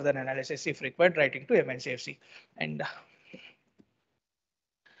their further analysis if required, writing to MNCFC. And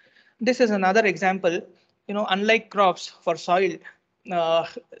This is another example. Unlike crops, for soil, uh,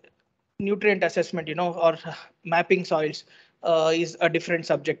 nutrient assessment, or mapping soils is a different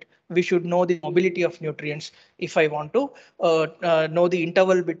subject. We should know the mobility of nutrients. If I want to know the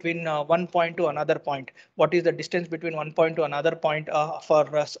interval between one point to another point, what is the distance between one point to another point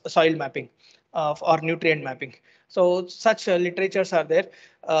for soil mapping or nutrient mapping. So such literatures are there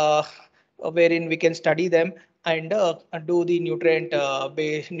uh, wherein we can study them and do the nutrient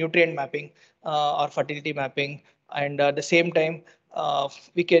mapping or fertility mapping, and at the same time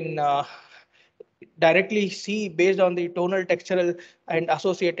we can directly see based on the tonal, textural, and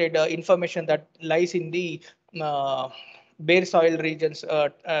associated information that lies in the uh, bare soil regions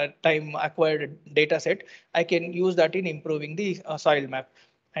time acquired data set. I can use that in improving the soil map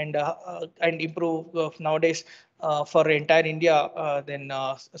and improve nowadays for entire India. Then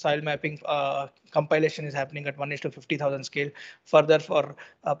soil mapping compilation is happening at 1 is to 50,000 scale. Further, for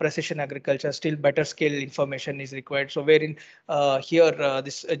precision agriculture, still better scale information is required. So wherein here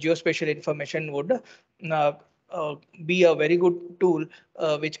this geospatial information would uh, uh, be a very good tool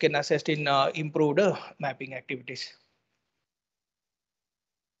which can assist in improved mapping activities.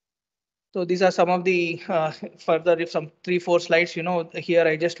 So these are some of the further, if some 3, 4 slides, here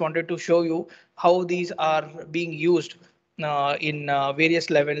I just wanted to show you how these are being used in various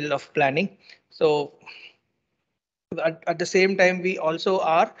level of planning. So at the same time, we also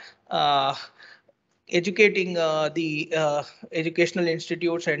are educating the educational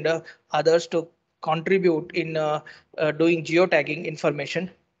institutes and others to contribute in doing geotagging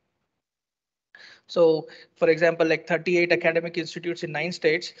information. So, for example, like 38 academic institutes in 9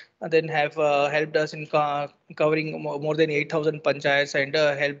 states then have helped us in covering more than 8,000 panchayats and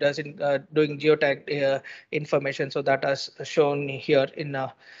helped us in doing geotag information. So that is shown here in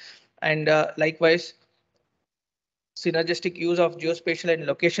and likewise, synergistic use of geospatial and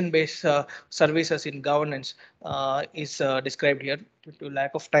location-based services in governance is described here. Due to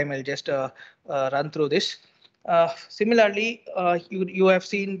lack of time, I'll just run through this. Similarly, you have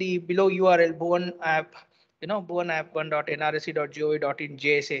seen the below URL Bhuvan app, Bhuvan app 1.nrsc.gov.in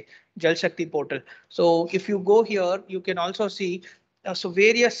JSA Jal Shakti portal. So if you go here, you can also see so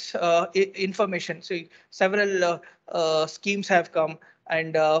various information. So several schemes have come,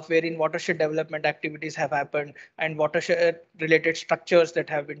 and wherein watershed development activities have happened and watershed related structures that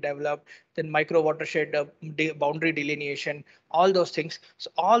have been developed, then micro watershed boundary delineation, all those things. So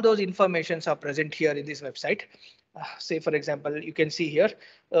all those informations are present here in this website. Say, for example, you can see here,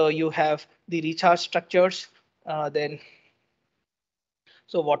 you have the recharge structures, then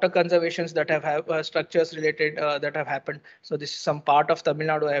so water conservations that have structures related that have happened. So this is some part of Tamil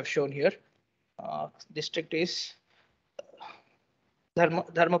Nadu I have shown here. District is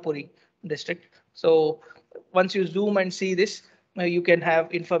Dharmapuri district. So once you zoom and see this, you can have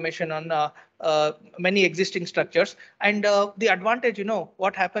information on many existing structures. And the advantage,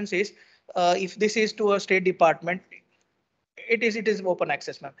 what happens is, if this is to a state department, it is open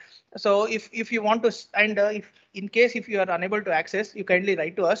access, ma'am. So if you want to, and if in case if you are unable to access, you kindly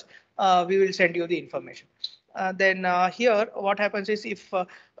write to us. We will send you the information. Then here, what happens is, if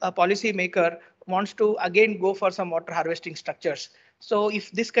a policy maker wants to again go for some water harvesting structures, so if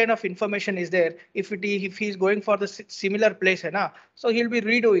this kind of information is there, if he's going for the similar place, so he'll be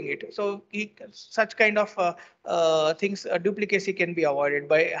redoing it. So such kind of things, duplicacy can be avoided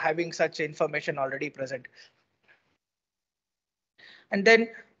by having such information already present. And then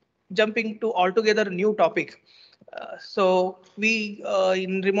jumping to altogether new topic. So we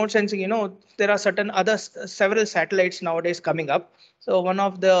in remote sensing, there are certain other several satellites nowadays coming up. So one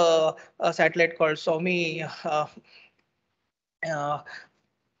of the satellite called Somi uh,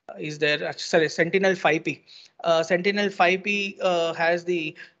 is there. Sorry, Sentinel 5P. Sentinel 5P has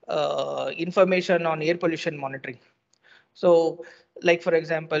the information on air pollution monitoring. So, like for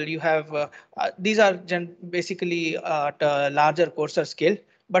example, you have these are basically at a larger coarser scale,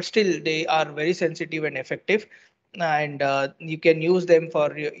 but still they are very sensitive and effective, and you can use them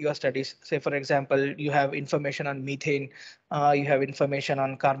for your studies. Say, for example, you have information on methane, you have information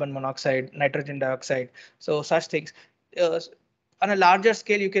on carbon monoxide, nitrogen dioxide. So such things. On a larger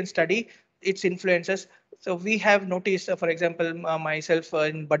scale, you can study its influences. So we have noticed, for example, myself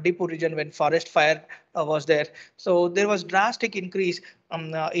in Bandipur region, when forest fire was there, so there was drastic increase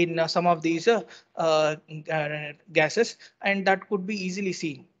in some of these gases, and that could be easily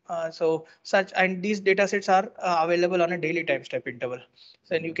seen. So such, and these data sets are available on a daily time step interval.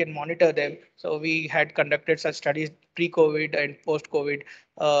 So and you can monitor them. So we had conducted such studies pre-COVID and post-COVID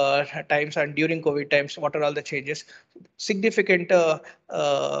times, and during COVID times, what are all the changes? Significant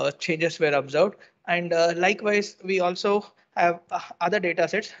changes were observed. And likewise, we also have other data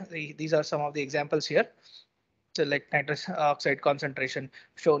sets. These are some of the examples here. So like nitrous oxide concentration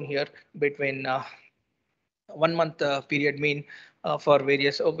shown here between 1 month period mean for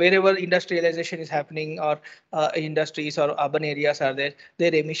various wherever industrialization is happening, or industries or urban areas are there,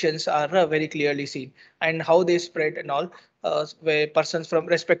 their emissions are very clearly seen, and how they spread and all, where persons from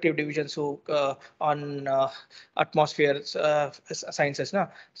respective divisions who on atmosphere sciences now,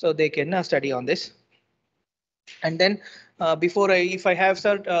 so they can study on this. And then if I have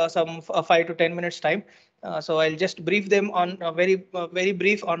some 5 to 10 minutes time, so I'll just brief them on very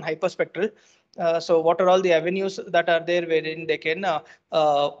brief on hyperspectral. So what are all the avenues that are there wherein they can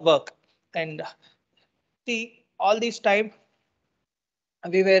work? And see, all this time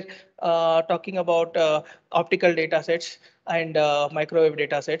we were talking about optical data sets and microwave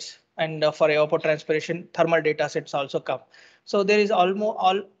data sets, and for evapotranspiration, thermal data sets also come. So there is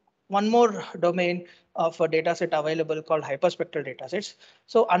almost one more domain of a data set available called hyperspectral data sets.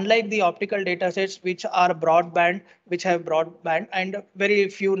 So unlike the optical data sets, which are broadband, which have broadband and very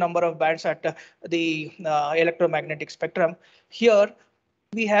few number of bands at the electromagnetic spectrum, here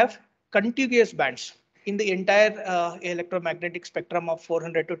we have contiguous bands in the entire electromagnetic spectrum of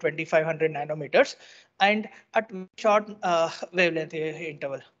 400 to 2500 nanometers, and at short wavelength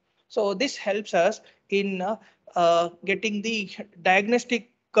interval. So this helps us in getting the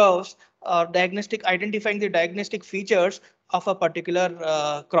diagnostic curves, or identifying the diagnostic features of a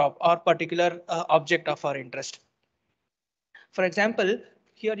particular crop or particular object of our interest. For example,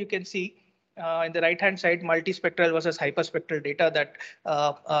 here you can see in the right hand side, multispectral versus hyperspectral data, that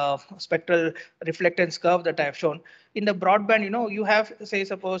spectral reflectance curve that I have shown. In the broadband, you have, say,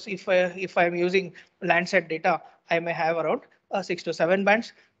 suppose if I'm using Landsat data, I may have around 6 to 7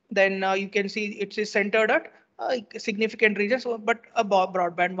 bands. Then you can see it is centered at significant regions, but a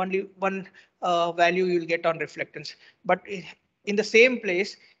broadband only one value you will get on reflectance. But in the same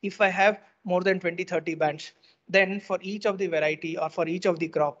place, if I have more than 20-30 bands, then for each of the variety or for each of the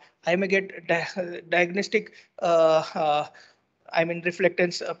crop, I may get diagnostic,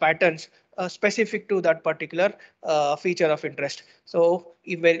 reflectance patterns specific to that particular feature of interest. So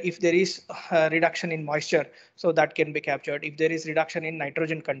if there is reduction in moisture, so that can be captured. If there is reduction in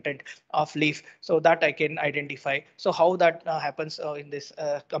nitrogen content of leaf, so that I can identify. So how that happens in this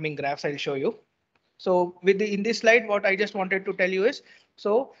coming graphs, I'll show you. So in this slide, what I just wanted to tell you is,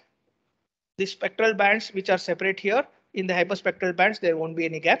 so the spectral bands which are separate here, in the hyperspectral bands, there won't be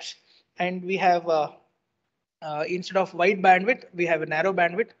any gaps. And we have instead of wide bandwidth, we have a narrow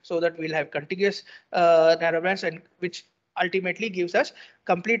bandwidth, so that we'll have contiguous narrow bands, and which ultimately gives us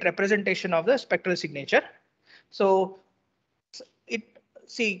complete representation of the spectral signature. So it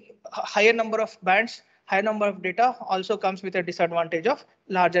see higher number of bands, higher number of data also comes with a disadvantage of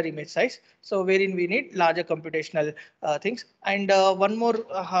larger image size. So wherein we need larger computational things. And one more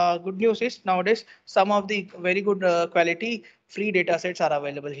good news is, nowadays some of the very good quality free data sets are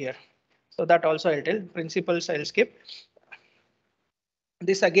available here. So that also I'll tell. Principles I'll skip.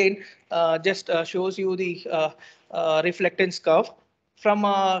 This again just shows you the reflectance curve from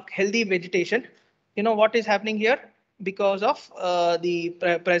a healthy vegetation. You know what is happening here? Because of the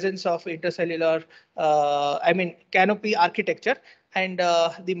presence of intercellular, canopy architecture, and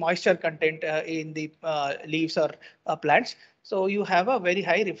the moisture content in the leaves or plants. So you have a very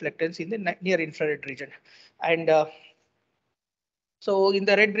high reflectance in the near infrared region. And so in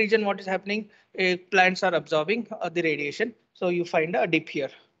the red region, what is happening? Plants are absorbing the radiation. So you find a dip here,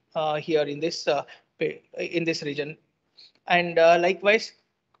 here in this region. And likewise,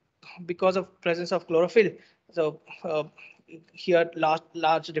 because of presence of chlorophyll, so here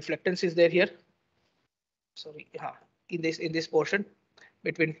large reflectance is there here. Sorry, in this portion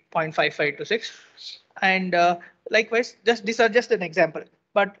between 0.55 to 6. And likewise, these are just an example.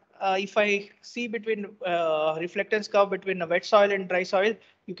 But if I see between reflectance curve between a wet soil and dry soil,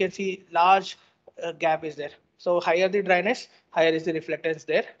 you can see large gap is there. So higher the dryness, higher is the reflectance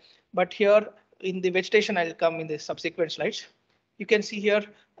there. But here in the vegetation, I'll come in the subsequent slides. You can see here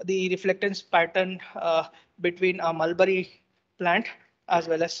the reflectance pattern between a mulberry plant as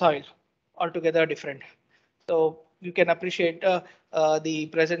well as soil, altogether different. So you can appreciate the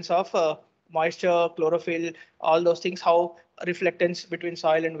presence of moisture, chlorophyll, all those things, how reflectance between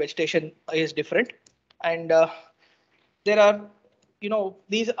soil and vegetation is different. And there are,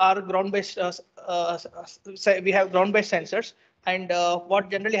 these are ground-based, we have ground-based sensors. And what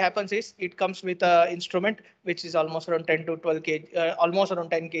generally happens is it comes with an instrument which is almost around 10 to 12 kg, almost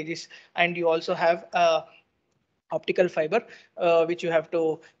around 10 kgs. And you also have optical fiber, which you have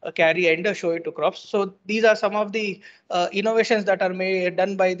to carry and show it to crops. So these are some of the innovations that are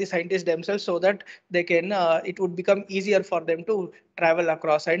done by the scientists themselves, so that they can it would become easier for them to travel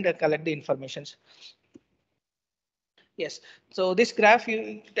across and collect the informations. Yes. So this graph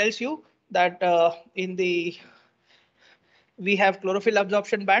tells you that in the we have chlorophyll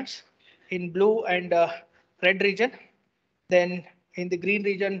absorption bands in blue and red region. Then in the green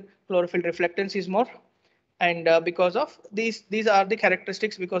region, chlorophyll reflectance is more. And because of these are the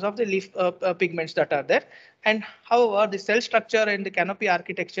characteristics because of the leaf pigments that are there. And however, the cell structure and the canopy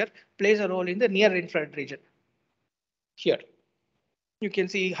architecture plays a role in the near infrared region. Here, you can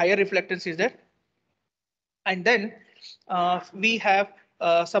see higher reflectance is there. And then we have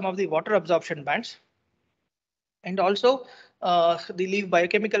some of the water absorption bands. And also the leaf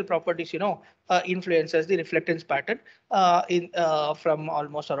biochemical properties, influences the reflectance pattern in from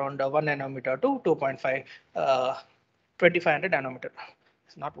almost around 1 nanometer to 2.5, 2500 nanometer.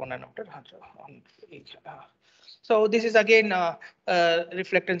 It's not 1 nanometer. On each, so this is again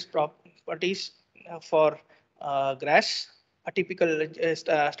reflectance properties for grass. A typical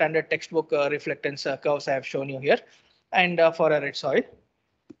standard textbook reflectance curves I have shown you here, and for a red soil.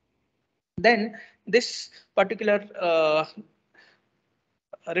 Then this particular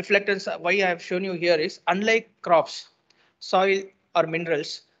reflectance, why I have shown you here is, unlike crops, soil or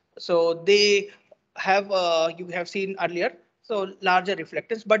minerals, so they have you have seen earlier, so larger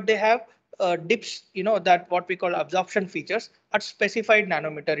reflectance, but they have dips, that what we call absorption features at specified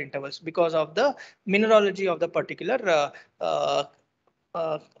nanometer intervals because of the mineralogy of the particular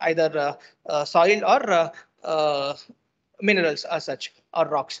either soil or minerals as such, or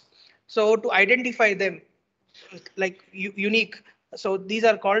rocks. So to identify them like unique, so these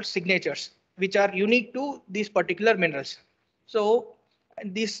are called signatures, which are unique to these particular minerals. So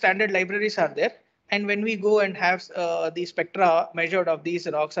these standard libraries are there. And when we go and have the spectra measured of these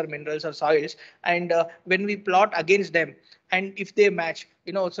rocks or minerals or soils, and when we plot against them, and if they match,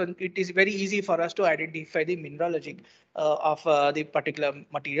 so it is very easy for us to identify the mineralogy of the particular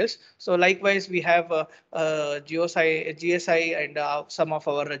materials. So likewise, we have GSI and some of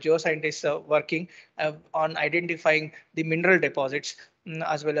our geoscientists working on identifying the mineral deposits,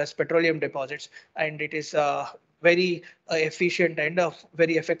 as well as petroleum deposits. And it is very efficient and a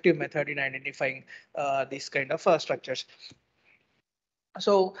very effective method in identifying these kind of structures.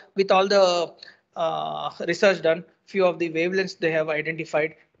 So with all the research done, few of the wavelengths they have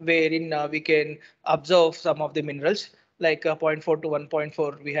identified wherein we can observe some of the minerals, like 0.4 to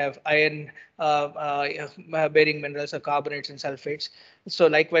 1.4. We have iron bearing minerals, carbonates and sulfates. So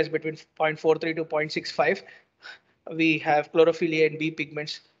likewise, between 0.43 to 0.65, we have chlorophyll A and B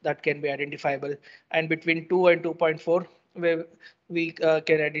pigments that can be identifiable. And between 2 and 2.4, where we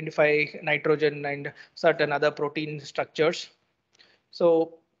can identify nitrogen and certain other protein structures.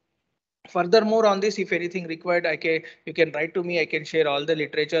 So furthermore on this, if anything required, you can write to me. I can share all the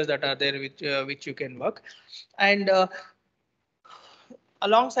literatures that are there which you can work. And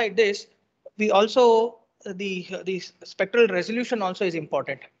alongside this, we also the spectral resolution also is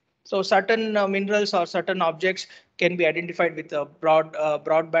important. So certain minerals or certain objects can be identified with a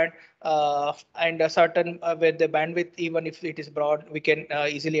broadband, and a certain with the bandwidth, even if it is broad, we can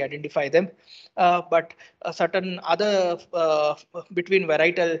easily identify them. But a certain other between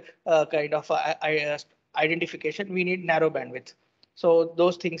varietal kind of identification, we need narrow bandwidth. So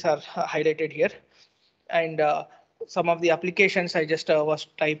those things are highlighted here. And some of the applications I just was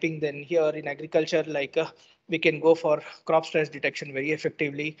typing then here in agriculture, like we can go for crop stress detection very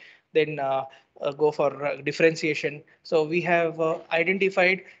effectively, then go for differentiation. So we have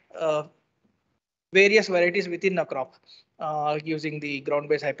identified various varieties within a crop using the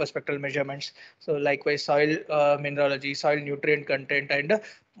ground-based hyperspectral measurements. So likewise, soil mineralogy, soil nutrient content, and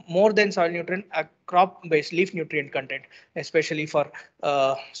more than soil nutrient, crop-based leaf nutrient content, especially for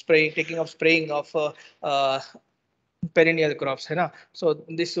spraying of perennial crops. So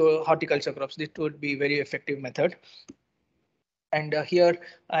this horticulture crops, this would be very effective method. And here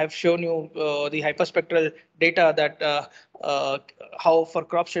I have shown you the hyperspectral data that how for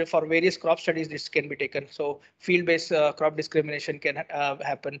for various crop studies this can be taken. So field-based crop discrimination can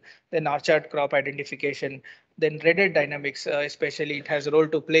happen. Then orchard crop identification. Then redhead dynamics, especially it has a role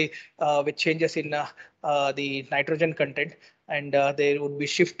to play with changes in the nitrogen content, and there would be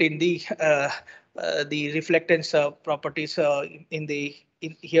shift in the reflectance properties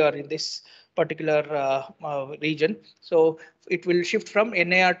here in this particular region. So it will shift from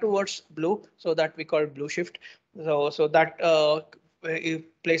NAR towards blue, so that we call blue shift. So that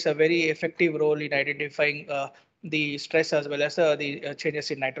it plays a very effective role in identifying the stress as well as the changes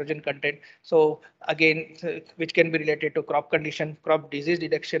in nitrogen content. So again, which can be related to crop condition, crop disease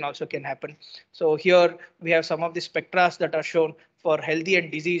detection also can happen. So here we have some of the spectra that are shown for healthy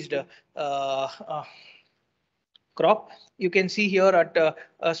and diseased uh, crop. You can see here at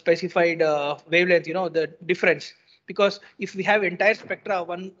a specified wavelength, the difference. Because if we have entire spectra,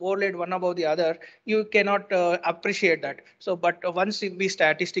 one overlaid one above the other, you cannot appreciate that. So, but once we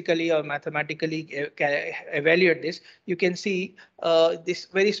statistically or mathematically evaluate this, you can see this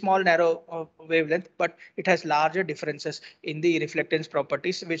very small narrow wavelength, but it has larger differences in the reflectance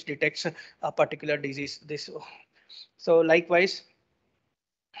properties, which detects a particular disease. So likewise,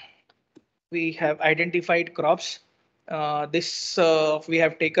 we have identified crops. This we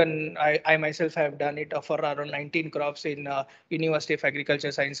have taken, I myself have done it for around 19 crops in University of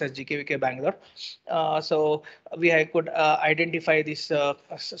Agriculture Sciences, GKVK, Bangalore. So could identify this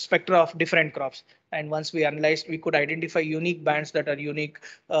spectra of different crops. And once we analyzed, we could identify unique bands that are unique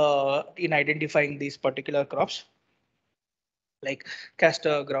in identifying these particular crops, like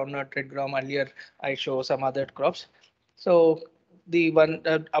castor, groundnut, red gram. Earlier, I show some other crops. So the one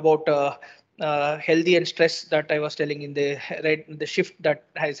about healthy and stress that I was telling in the red, the shift that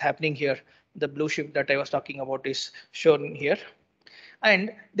is happening here, the blue shift that I was talking about is shown here.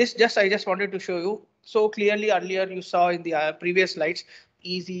 And this I just wanted to show you. So clearly earlier you saw in the previous slides,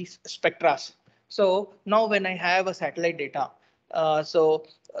 easy spectras. So now when I have a satellite data, so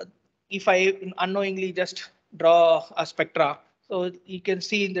if I unknowingly just draw a spectra, so you can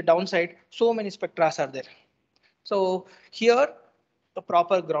see in the downside, so many spectras are there. So here the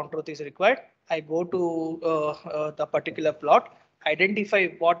proper ground truth is required. I go to the particular plot, identify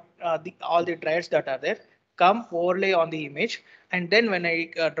what all the triads that are there, come overlay on the image, and then when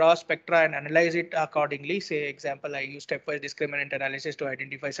I draw spectra and analyze it accordingly, say example, I use stepwise discriminant analysis to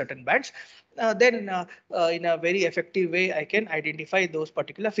identify certain bands, then in a very effective way, I can identify those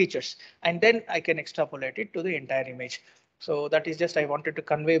particular features, and then I can extrapolate it to the entire image. So that is just I wanted to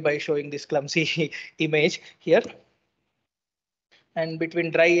convey by showing this clumsy image here, and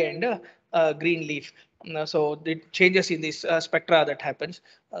between dry and green leaf. So the changes in this spectra that happens.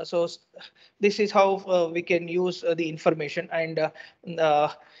 This is how we can use the information, and uh,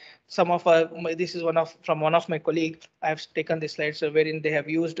 some of this is from one of my colleague. I have taken this slides wherein they have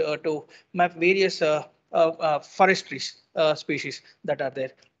used to map various forestry species that are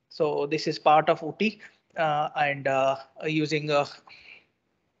there. So this is part of UTI, and using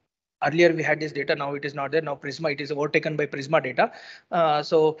earlier we had this data, now it is not there. Now Prisma, it is overtaken by Prisma data.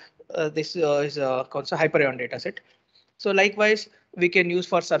 This is a Hyperion data set. So likewise, we can use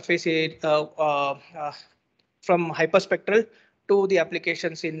for surface area from hyperspectral to the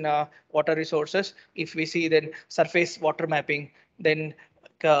applications in water resources. If we see then surface water mapping, then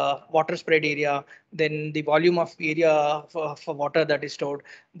water spread area, then the volume of area for water that is stored.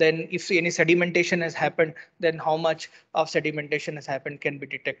 Then if any sedimentation has happened, then how much of sedimentation has happened can be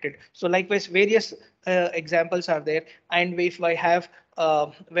detected. So likewise, various examples are there. And if I have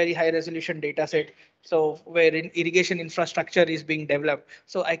very high resolution data set, so wherein irrigation infrastructure is being developed,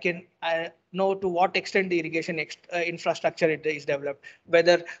 so I can know to what extent the irrigation infrastructure is developed,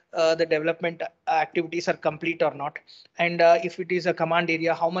 whether the development activities are complete or not, and if it is a command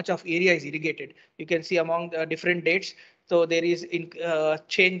area, how much of area is irrigated. You can see among the different dates, so there is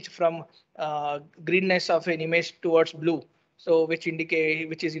change from greenness of an image towards blue, so which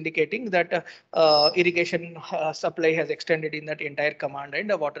is indicating that irrigation supply has extended in that entire command and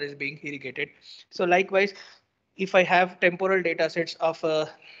the water is being irrigated. So likewise, if I have temporal data sets of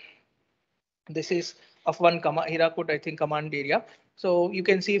this is of one Hirakud, I think, command area. So you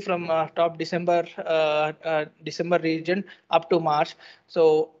can see from top December region up to March.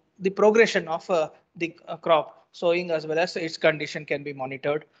 So the progression of the crop sowing as well as its condition can be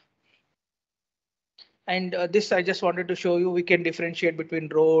monitored. And this I just wanted to show you, we can differentiate between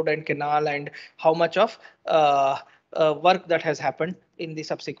road and canal and how much of work that has happened in the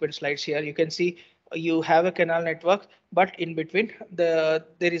subsequent slides. Here you can see you have a canal network, but in between there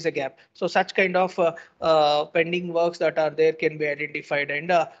is a gap. So such kind of pending works that are there can be identified and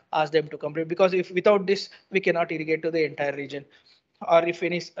ask them to complete, because if without this we cannot irrigate to the entire region. Or if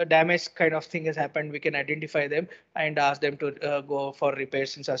any damage kind of thing has happened, we can identify them and ask them to go for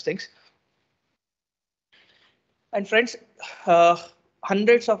repairs and such things. And friends, uh,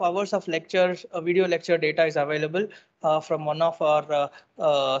 hundreds of hours of lectures, video lecture data is available from one of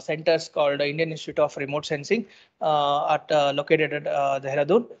our centers called Indian Institute of Remote Sensing located at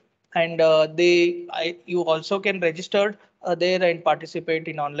Dehradun. And you also can register there and participate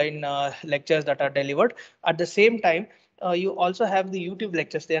in online lectures that are delivered. At the same time, you also have the YouTube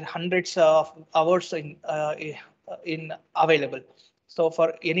lectures. There are hundreds of hours in available. So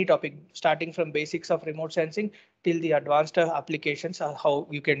for any topic, starting from basics of remote sensing till the advanced applications, how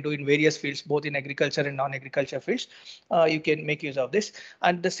you can do in various fields, both in agriculture and non-agriculture fields, you can make use of this.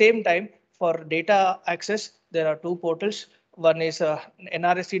 At the same time, for data access, there are two portals. One is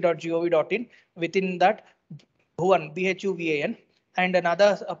nrsc.gov.in. Within that, Bhuvan, Bhuvan, and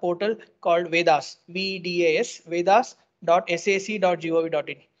another portal called Vedas, VDAS,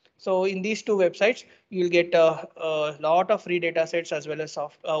 vedas.sac.gov.in. So in these two websites, you'll get a lot of free data sets as well as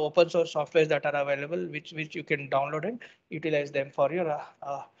open source softwares that are available, which you can download and utilize them for your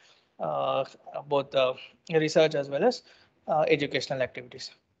uh, both research as well as educational activities.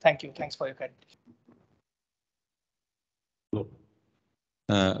 Thank you. Thanks for your kind.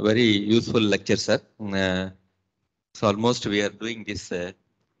 Very useful lecture, sir. So almost we are doing this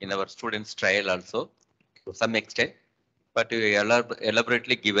in our students' trial also to some extent, but we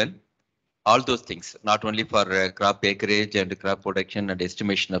elaborately given all those things, not only for crop acreage and crop production and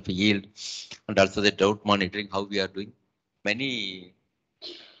estimation of yield, and also the drought monitoring, how we are doing. Many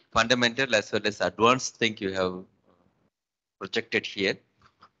fundamental as well as advanced thing you have projected here.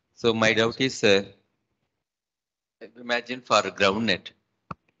 So my doubt is, imagine for groundnut.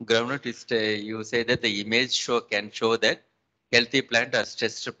 Groundnut is, you say that the image can show that healthy plant or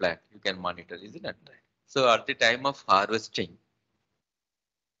stressed plant you can monitor, isn't it? So at the time of harvesting,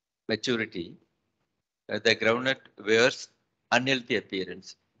 maturity, the groundnut wears unhealthy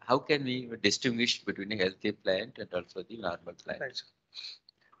appearance. How can we distinguish between a healthy plant and also the normal plant? Right.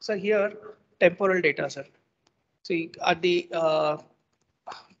 So here, temporal data, sir. See, at the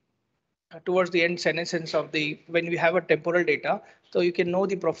towards the end senescence of the, when we have a temporal data, so you can know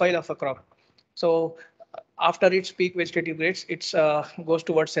the profile of a crop. So after its peak vegetative rates, it's goes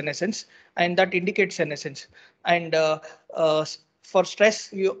towards senescence, and that indicates senescence. And for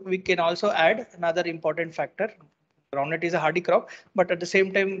stress, we can also add another important factor. Groundnut is a hardy crop, but at the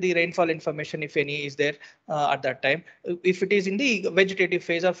same time, the rainfall information, if any, is there at that time. If it is in the vegetative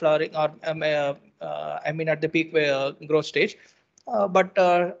phase of flowering, or I mean at the peak growth stage, but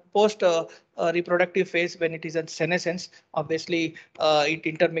post reproductive phase, when it is at senescence, obviously it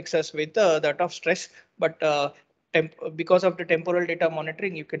intermixes with that of stress. But because of the temporal data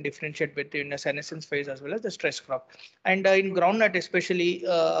monitoring, you can differentiate between the senescence phase as well as the stress crop. And in groundnut, especially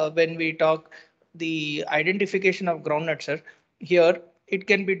when we talk the identification of groundnuts, sir, here it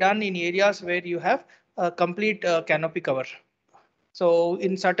can be done in areas where you have a complete canopy cover. So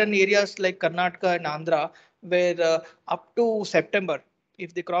in certain areas like Karnataka and Andhra, where up to September,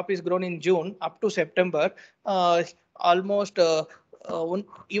 if the crop is grown in June, up to September, almost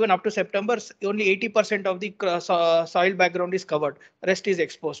even up to September, only 80% of the soil background is covered. Rest is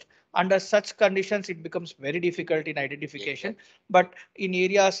exposed. Under such conditions, it becomes very difficult in identification. But in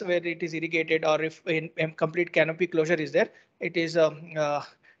areas where it is irrigated, or if in complete canopy closure is there, it is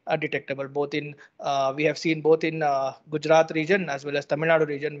are detectable. Both in we have seen both in Gujarat region as well as Tamil Nadu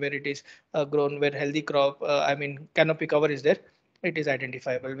region, where it is grown, where healthy crop, I mean canopy cover is there. It is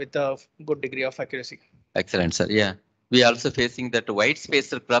identifiable with a good degree of accuracy. Excellent, sir. Yeah, we are also facing that white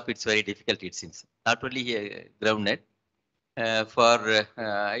spacer crop. It's very difficult, it seems. Not only here, groundnut.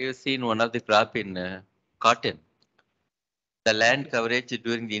 I have seen one of the crop in cotton. The land coverage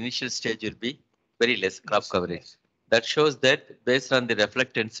during the initial stage will be very less crop coverage. Yes. That shows that based on the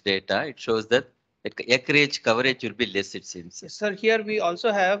reflectance data, it shows that the acreage coverage will be less, it seems. Yes, sir, here we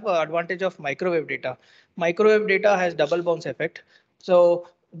also have advantage of microwave data. Microwave data has double bounce effect. So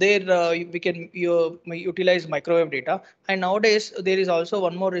there we can utilize microwave data. And nowadays there is also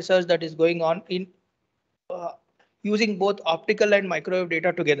one more research that is going on in uh, using both optical and microwave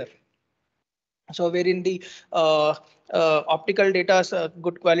data together. So wherein the optical data,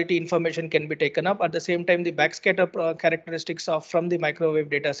 good quality information can be taken up. At the same time, the backscatter characteristics of from the microwave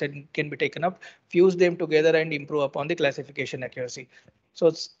data set can be taken up, fuse them together and improve upon the classification accuracy.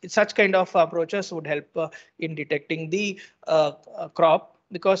 So such kind of approaches would help in detecting the crop,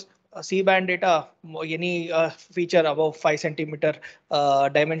 because C-band data, any feature above 5 centimeter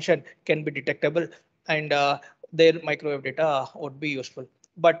dimension can be detectable, and their microwave data would be useful.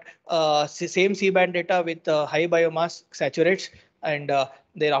 But same C-band data with high biomass saturates, and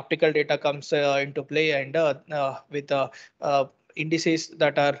their optical data comes into play, and with indices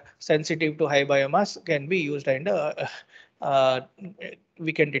that are sensitive to high biomass can be used, and uh,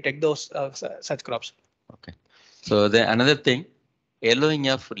 we can detect those such crops. Okay. So the another thing, yellowing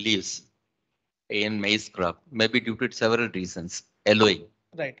of leaves in maize crop may be due to several reasons. Yellowing.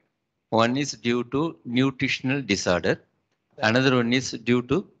 Right. One is due to nutritional disorder. Right. Another one is due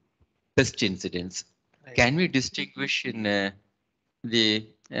to pest incidents. Right. Can we distinguish in the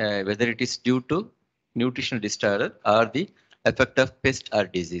whether it is due to nutritional disorder or the effect of pest or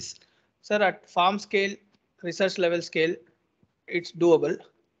disease? Sir, at farm scale, research level scale, it's doable,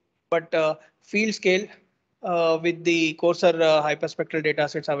 but field scale with the coarser hyperspectral data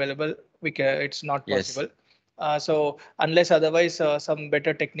sets available, it's not Yes. possible. So unless otherwise some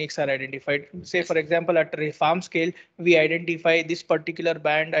better techniques are identified. Say for example, at a farm scale, we identify this particular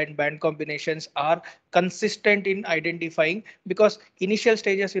band and band combinations are consistent in identifying, because initial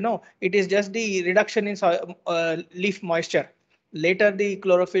stages, it is just the reduction in leaf moisture. Later the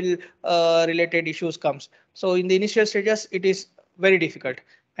chlorophyll related issues comes. So in the initial stages, it is very difficult.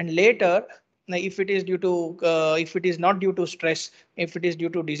 And later, if it is due to if it is not due to stress, if it is due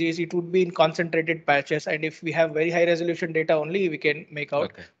to disease, it would be in concentrated patches, and if we have very high resolution data only, we can make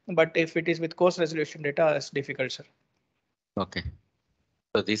out. Okay. But if it is with coarse resolution data, it's difficult, sir. Okay.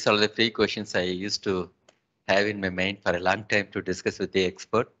 So these are the three questions I used to have in my mind for a long time to discuss with the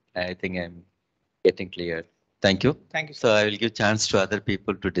expert. I think I'm getting clear. Thank you. Thank you, So sir. I will give chance to other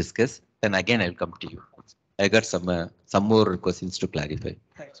people to discuss. Then again, I'll come to you. I got some more questions to clarify.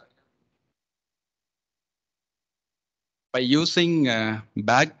 Thanks, sir. By using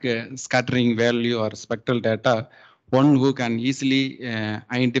back scattering value or spectral data, one who can easily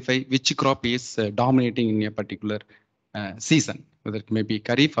identify which crop is dominating in a particular season, whether it may be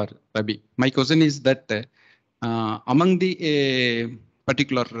Kharif or Rabi. My question is that among the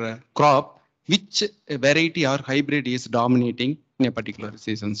particular crop, which variety or hybrid is dominating in a particular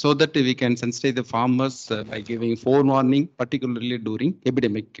season, so that we can sensitize the farmers by giving forewarning, particularly during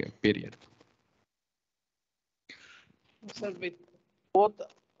epidemic period. Sir, with both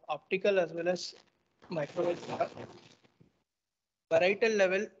optical as well as microwave data, varietal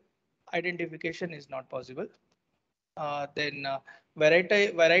level identification is not possible. Then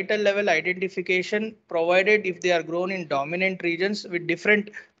varietal level identification, provided if they are grown in dominant regions with different,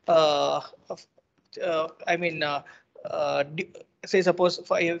 I mean, say suppose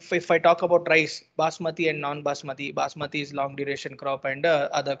if I talk about rice, basmati and non-basmati, basmati is long duration crop and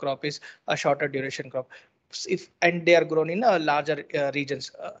other crop is a shorter duration crop. If and they are grown in larger regions.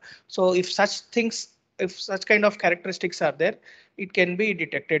 So if such things, if such kind of characteristics are there, it can be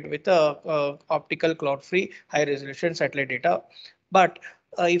detected with a optical cloud-free high resolution satellite data. But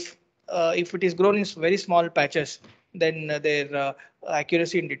if it is grown in very small patches, then their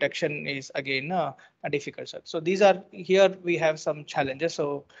accuracy in detection is again difficult, sir. So these are, here we have some challenges,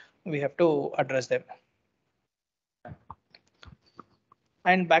 so we have to address them.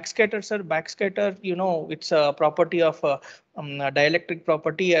 And backscatter, sir, backscatter, it's a property of a dielectric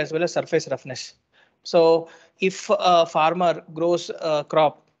property as well as surface roughness. So if a farmer grows a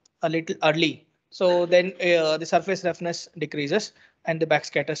crop a little early, so then the surface roughness decreases and the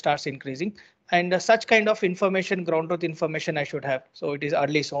backscatter starts increasing. And such kind of information, ground truth information I should have. So it is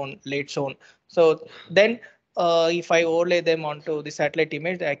early zone, late zone. So then if I overlay them onto the satellite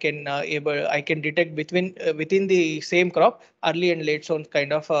image, I can detect within the same crop early and late zone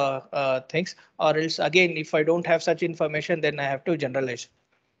kind of things. Or else again, if I don't have such information, then I have to generalize.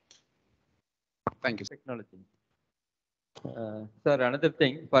 Thank you. Technology. Sir, another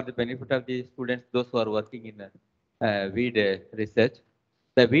thing for the benefit of the students, those who are working in weed research,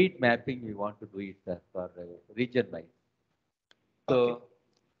 the weed mapping we want to do it for region wise. So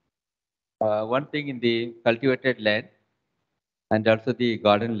Okay. one thing in the cultivated land and also the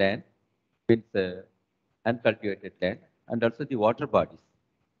garden land means uncultivated land and also the water bodies.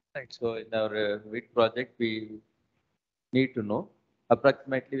 Right. So in our wheat project, we need to know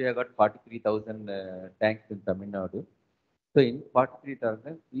approximately we have got 43,000 tanks in Tamil Nadu. So in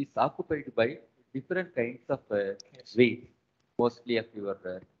 43,000 is occupied by different kinds of Yes. weeds, mostly of your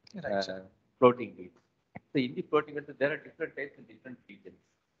Right, sir. floating weeds. So in the floating weeds, there are different types in different regions.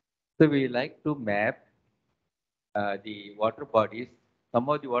 So we like to map the water bodies. Some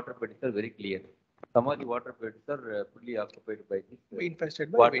of the water bodies are very clear. Some of the water bodies are fully occupied by this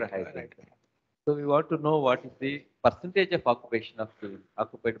Infested by water weed. hybrid. Right. So we want to know what is the percentage of occupation of the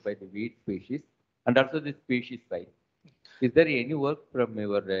occupied by the weed species and also the species size. Is there any work from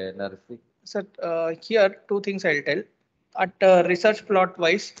your NRSC? Sir, here two things I'll tell. At research plot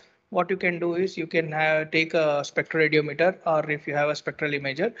wise, what you can do is you can take a spectroradiometer, or if you have a spectral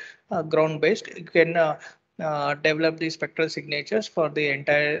imager, ground based, you can develop the spectral signatures for the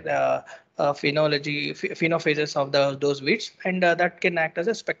entire phenophases of those weeds, and that can act as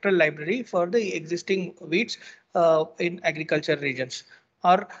a spectral library for the existing weeds in agriculture regions,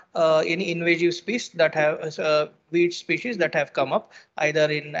 or any invasive species that have weed species that have come up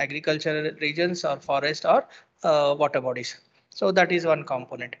either in agricultural regions or forest or water bodies. So that is one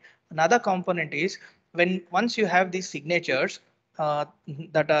component. Another component is, when once you have these signatures,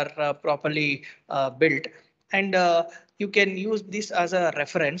 that are properly built. And you can use this as a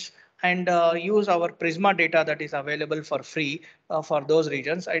reference and use our Prisma data that is available for free for those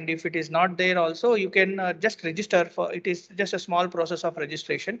regions. And if it is not there also, you can just register for it. Is just a small process of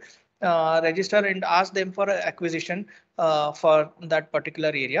registration. Register and ask them for acquisition for that particular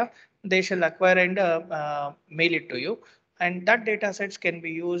area. They shall acquire and mail it to you. And that data sets can be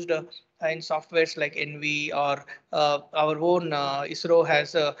used in softwares like NV, or our own ISRO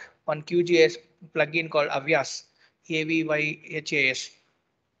has one QGIS plugin called Avyas, AVYHAS.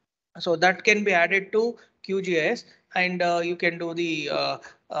 So that can be added to QGIS, and you can do the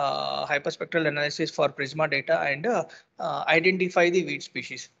hyperspectral analysis for Prisma data and identify the weed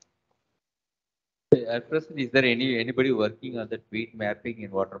species. At present, is there anybody working on the weed mapping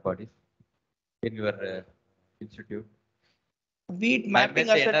in water bodies in your institute? Weed I mapping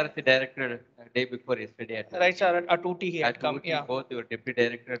met the as a NRSC director day before yesterday at right, sir, at UT he had at come. UT, Yeah, both your deputy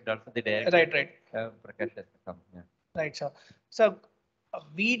director and also the director. right. Prakash has come. Yeah. Right, sir. So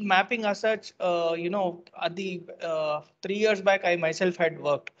weed mapping as such, at the 3 years back, I myself had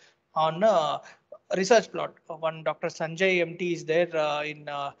worked on a research plot. One Dr. Sanjay MT is there in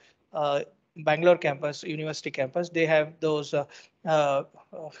uh, Bangalore campus, university campus. They have those uh,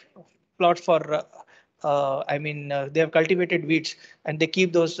 plots for, they have cultivated weeds and they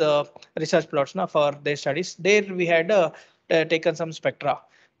keep those research plots now for their studies. There we had taken some spectra.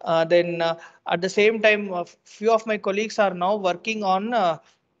 Then at the same time, a few of my colleagues are now working on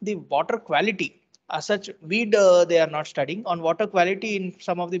the water quality. As such, weed they are not studying on water quality in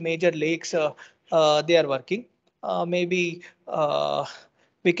some of the major lakes. They are working. Maybe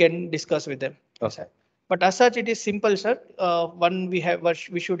we can discuss with them. Okay. But as such, it is simple, sir. One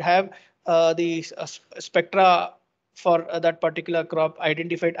we should have the spectra for that particular crop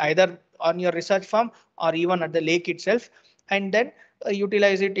identified either on your research farm or even at the lake itself, and then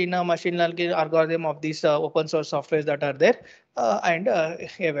utilize it in a machine learning algorithm of these open source softwares that are there, and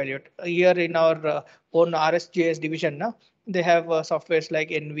evaluate. Here in our own RSJS division, now they have softwares like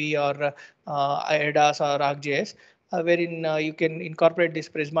NV or ADAS or ArcGIS, wherein you can incorporate this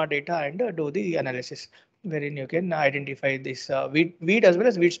Prisma data and do the analysis, wherein you can identify this weed as well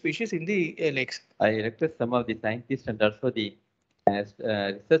as weed species in the lakes. I request some of the scientists and also the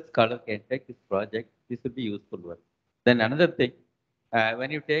research scholar can take this project. This will be useful work. Then another thing,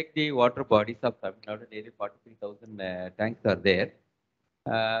 when you take the water bodies of Tamil Nadu, nearly 43,000 tanks are there.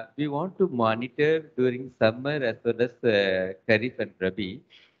 We want to monitor during summer as well as Kharif and Rabi.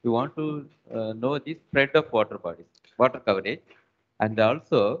 We want to know the spread of water bodies, water coverage, and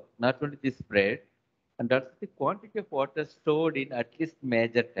also not only the spread, and also the quantity of water stored in at least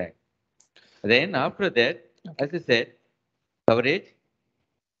major tank. Then after that, as I said, coverage,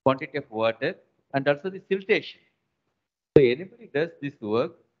 quantity of water, and also the siltation. So anybody does this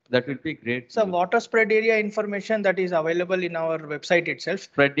work, that will be great. So water spread area information that is available in our website itself.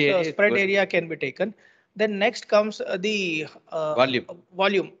 Spread area, so spread area can be taken. Then next comes the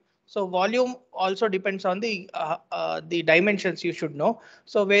volume. So volume also depends on the dimensions you should know.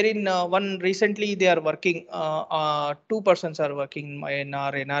 So wherein one recently they are working, two persons are working in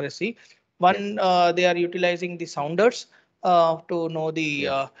our NRSC. One they are utilizing the sounders to know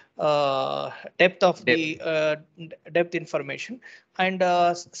the depth of the depth information, and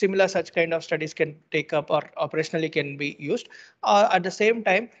similar such kind of studies can take up or operationally can be used. At the same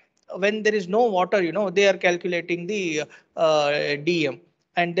time, when there is no water, they are calculating the DM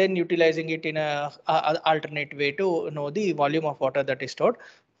and then utilizing it in a alternate way to know the volume of water that is stored.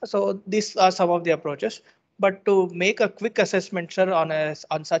 So these are some of the approaches. But to make a quick assessment, sir,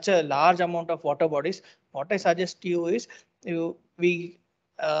 on such a large amount of water bodies, what I suggest you is we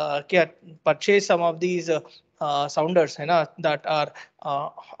can purchase some of these sounders, that are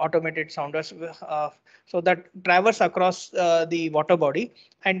automated sounders, so that traverse across the water body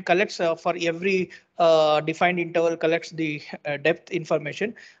and collects for every defined interval, collects the depth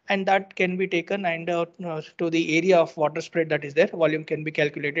information, and that can be taken and to the area of water spread that is there. Volume can be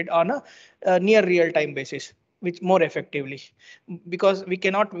calculated on a near real time basis, which more effectively, because we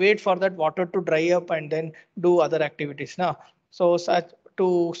cannot wait for that water to dry up and then do other activities now. So such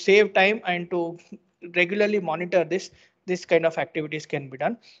to save time and to regularly monitor this kind of activities can be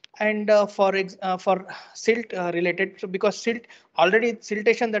done. And for silt related, so because silt already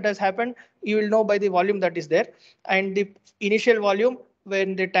siltation that has happened, you will know by the volume that is there and the initial volume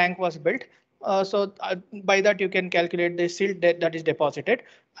when the tank was built. By that you can calculate the silt that is deposited.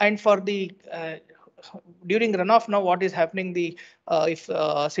 And for the during runoff, now what is happening, the if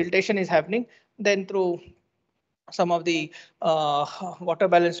siltation is happening, then through some of the water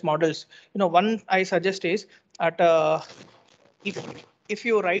balance models, one I suggest is at if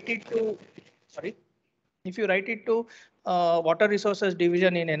you write it to, sorry, if you write it to Water Resources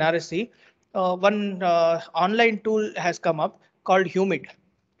Division in NRSC, one online tool has come up called Humid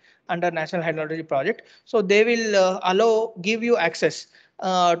under National Hydrology Project. So they will give you access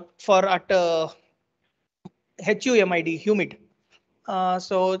for at HUMID, humid.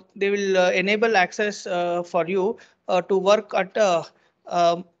 So they will enable access for you to work at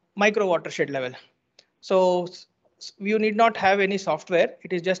micro watershed level. So you need not have any software.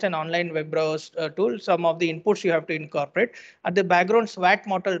 It is just an online web browse tool. Some of the inputs you have to incorporate. At the background, SWAT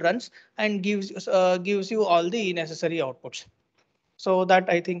model runs and gives you all the necessary outputs. So that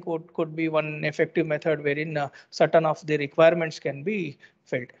I think could be one effective method wherein certain of the requirements can be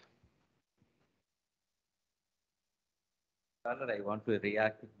filled. I want to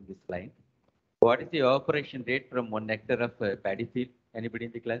react to this line. What is the evaporation rate from 1 hectare of paddy field? Anybody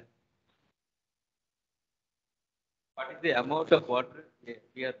in the class? What is the amount of water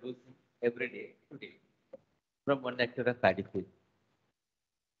we are losing every day today from 1 hectare of paddy field?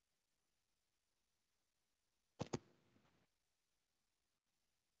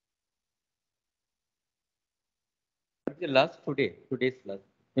 What is the loss today? Today's loss.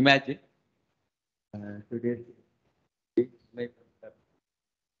 Imagine today's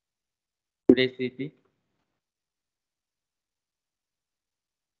today's CP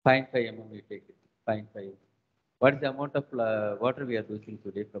 0.5 mm we take it. 0.5. What is the amount of water we are losing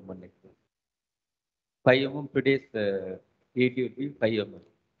today from 1 hectare? 5 mm today's ET would be 5 mm.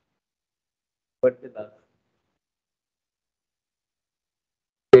 What's the loss?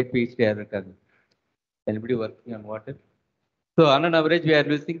 State peach error. Anybody working on water? So on an average, we are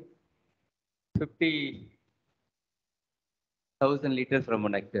losing 50,000 liters from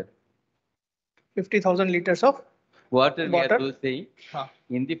 1 hectare. 50,000 liters of Water we are losing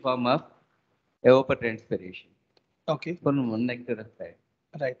in the form of evapotranspiration. Okay. From 1 hectare of land.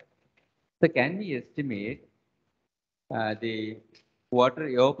 Right. So can we estimate the water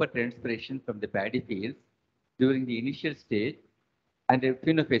evapotranspiration from the paddy fields during the initial stage and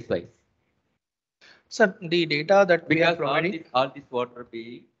phenophase wise? Sir, the data that we are Because providing, all this water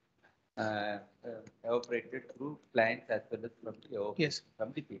being evaporated through plants as well as from the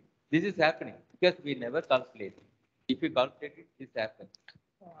from the field. This is happening because we never calculate it. If you calculate it, this happens.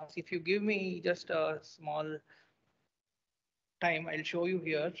 If you give me just a small time, I'll show you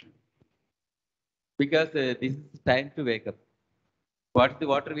here. Because this is time to wake up. What's the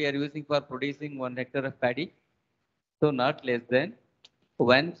water we are using for producing 1 hectare of paddy? So not less than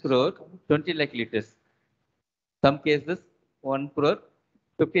 1 crore 20 lakh liters. Some cases 1 crore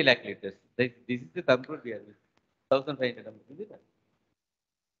 50 lakh liters. This is the thumb rule we are using. 1,500.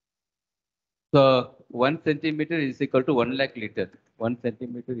 So 1 centimeter is equal to 1 lakh liter. 1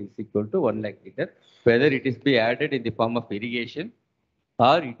 centimeter is equal to 1 lakh liter. Whether it is be added in the form of irrigation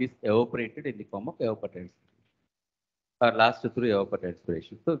or it is evaporated in the form of evapotranspiration or lost through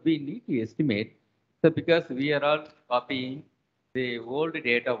evapotranspiration. So we need to estimate. So because we are all copying the old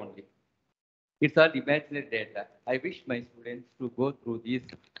data only. It's all imaginary data. I wish my students to go through this.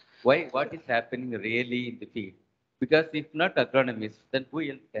 What is happening really in the field? Because if not agronomists, then who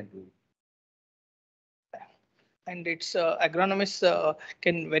else can do it? And it's agronomists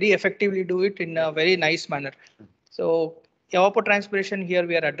can very effectively do it in a very nice manner. So evapotranspiration here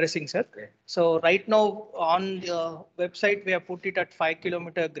we are addressing, sir. Okay. So right now on the website we have put it at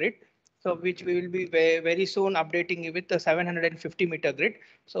 5-kilometer grid. So which we will be very soon updating it with the 750-meter grid.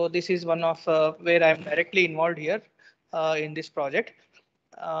 So this is one of where I am directly involved here in this project.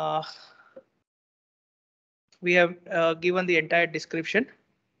 We have given the entire description.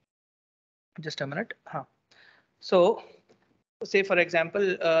 Just a minute. So say for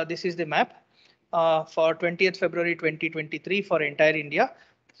example, this is the map for 20th February 2023 for entire India.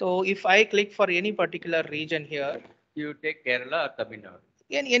 So if I click for any particular region here, you take Kerala or Tamil Nadu.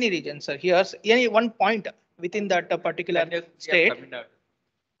 Any region, sir. Here's any one point within that particular state. Tamil Nadu,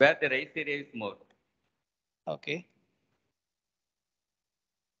 where the rice area is more. Okay.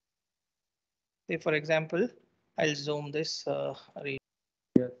 Say for example, I'll zoom this region.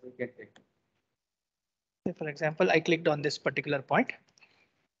 Yes, we can take. Say for example, I clicked on this particular point.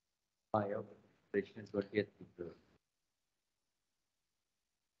 3.8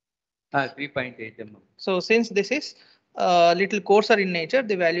 mm. So since this is little coarser in nature,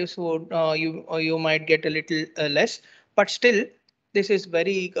 the values would you might get a little less, but still this is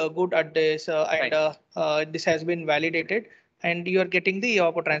very good at this, and this has been validated, and you are getting the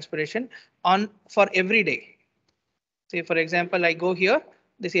evapotranspiration on for every day. Say for example, I go here,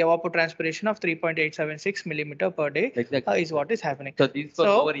 this evapotranspiration of 3.876 millimeter per day Exactly. is what is happening. So this is for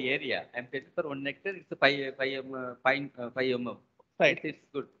So- lower area. I'm telling for 1 hectare, it's 5 mm. Right. It's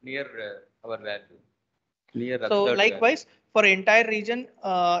good near our value. Near So observed likewise, for entire region,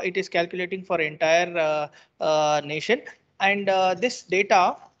 it is calculating for entire nation. And this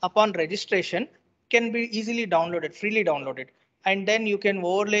data upon registration can be easily downloaded, freely downloaded. And then you can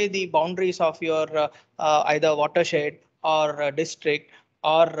overlay the boundaries of your either watershed or district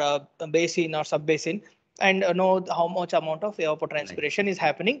or basin or sub-basin, and know how much amount of evapotranspiration is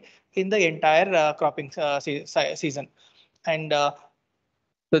happening in the entire cropping season. And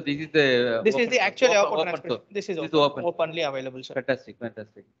So this is the this is the actual open source. This is This open, openly available, sir. Fantastic,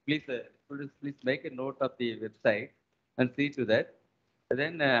 fantastic. Please, students, please make a note of the website and see to that. And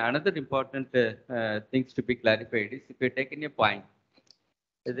then another important things to be clarified is if you're taking a point,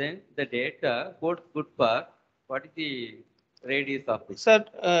 then the data bodes good for what is the radius of it. Sir,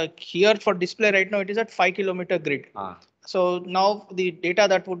 here for display right now, it is at 5 kilometer grid. So now the data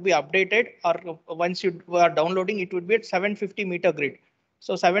that would be updated, or once you are downloading, it would be at 750 meter grid.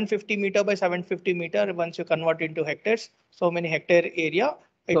 So 750 meter by 750 meter, once you convert into hectares, so many hectare area,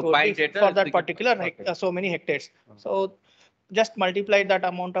 it So would by be data for is that the- particular okay. so many hectares. So just multiply that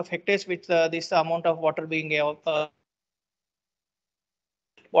amount of hectares with this amount of water being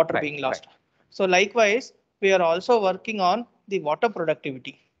Right, being lost. So likewise, we are also working on the water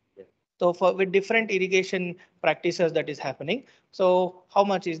productivity. Yes. So for with different irrigation practices that is happening. So how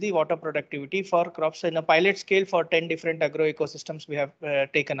much is the water productivity for crops in a pilot scale for 10 different agro ecosystems we have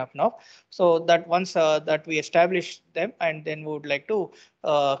taken up now. So that once that we establish them, and then we would like to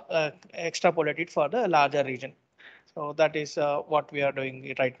extrapolate it for the larger region. So that is what we are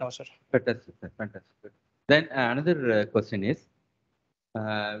doing right now, sir. Fantastic, sir, fantastic. Then another question is,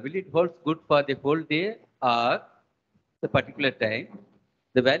 will it hold good for the whole day or the particular time?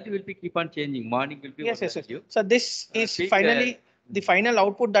 The value will be keep on changing. Morning will be Yes, one yes, yes. value. So this is Peak, finally the final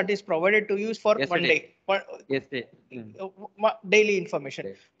output that is provided to you for one Yesterday. day, Yes, daily information.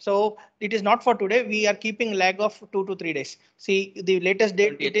 Yes. So it is not for today. We are keeping lag of 2 to 3 days. See, the latest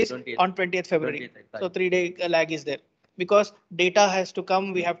date 20th, it is 20th. on 20th February. 20th, So 3-day lag is there, because data has to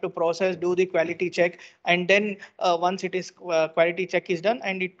come. We have to process, do the quality check, and then once it is quality check is done,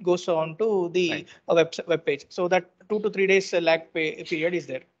 and it goes on to the web page. So that 2 to 3 days lag period is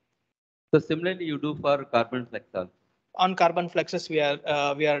there. So similarly, you do for carbon flex also. On carbon fluxes we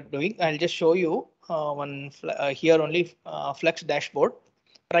are doing. I'll just show you one here only flex dashboard.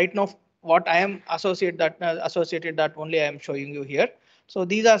 Right now, what I am associated that only I am showing you here. So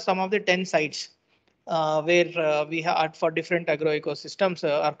these are some of the 10 sites where we have for different agro ecosystems.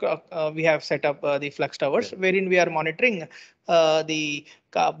 We have set up the flux towers, wherein we are monitoring the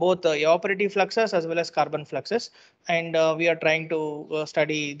both evaporative fluxes as well as carbon fluxes, and we are trying to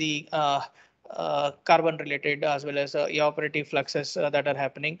study the carbon related as well as evaporative fluxes that are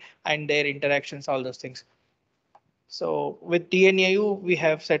happening and their interactions, all those things. So with TNAU, we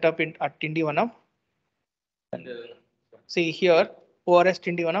have set up at Tindivanam. And see here, ORS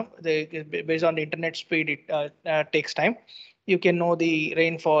Tindivanam, based on the internet speed, it takes time. You can know the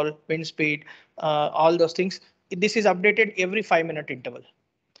rainfall, wind speed, all those things. This is updated every 5-minute interval.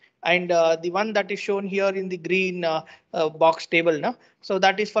 And the one that is shown here in the green box table, now, so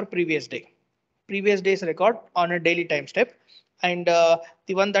that is for previous day's record on a daily time step. And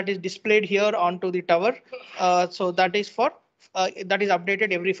the one that is displayed here onto the tower, so that is for that is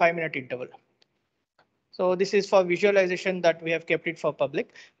updated every 5-minute interval. So this is for visualization that we have kept it for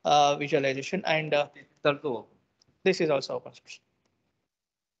public visualization, and this is also open source.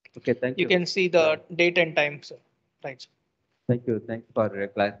 Okay, thank you. You can see the date and time, sir. Right. Sir. Thank you. Thanks for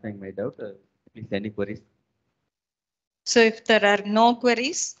clarifying my doubt. Please, any queries? So if there are no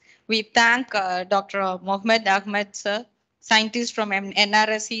queries, we thank Dr. Mohammed Ahamed, sir, scientist from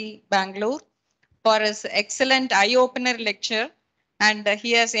NRSC Bangalore, for his excellent eye-opener lecture. And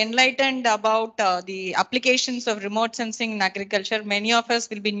he has enlightened about the applications of remote sensing in agriculture. Many of us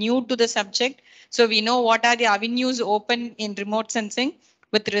will be new to the subject, so we know what are the avenues open in remote sensing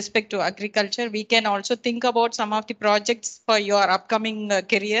with respect to agriculture. We can also think about some of the projects for your upcoming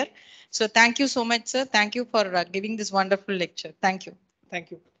career. So thank you so much, sir. Thank you for giving this wonderful lecture. Thank you. Thank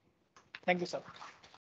you. Thank you, sir.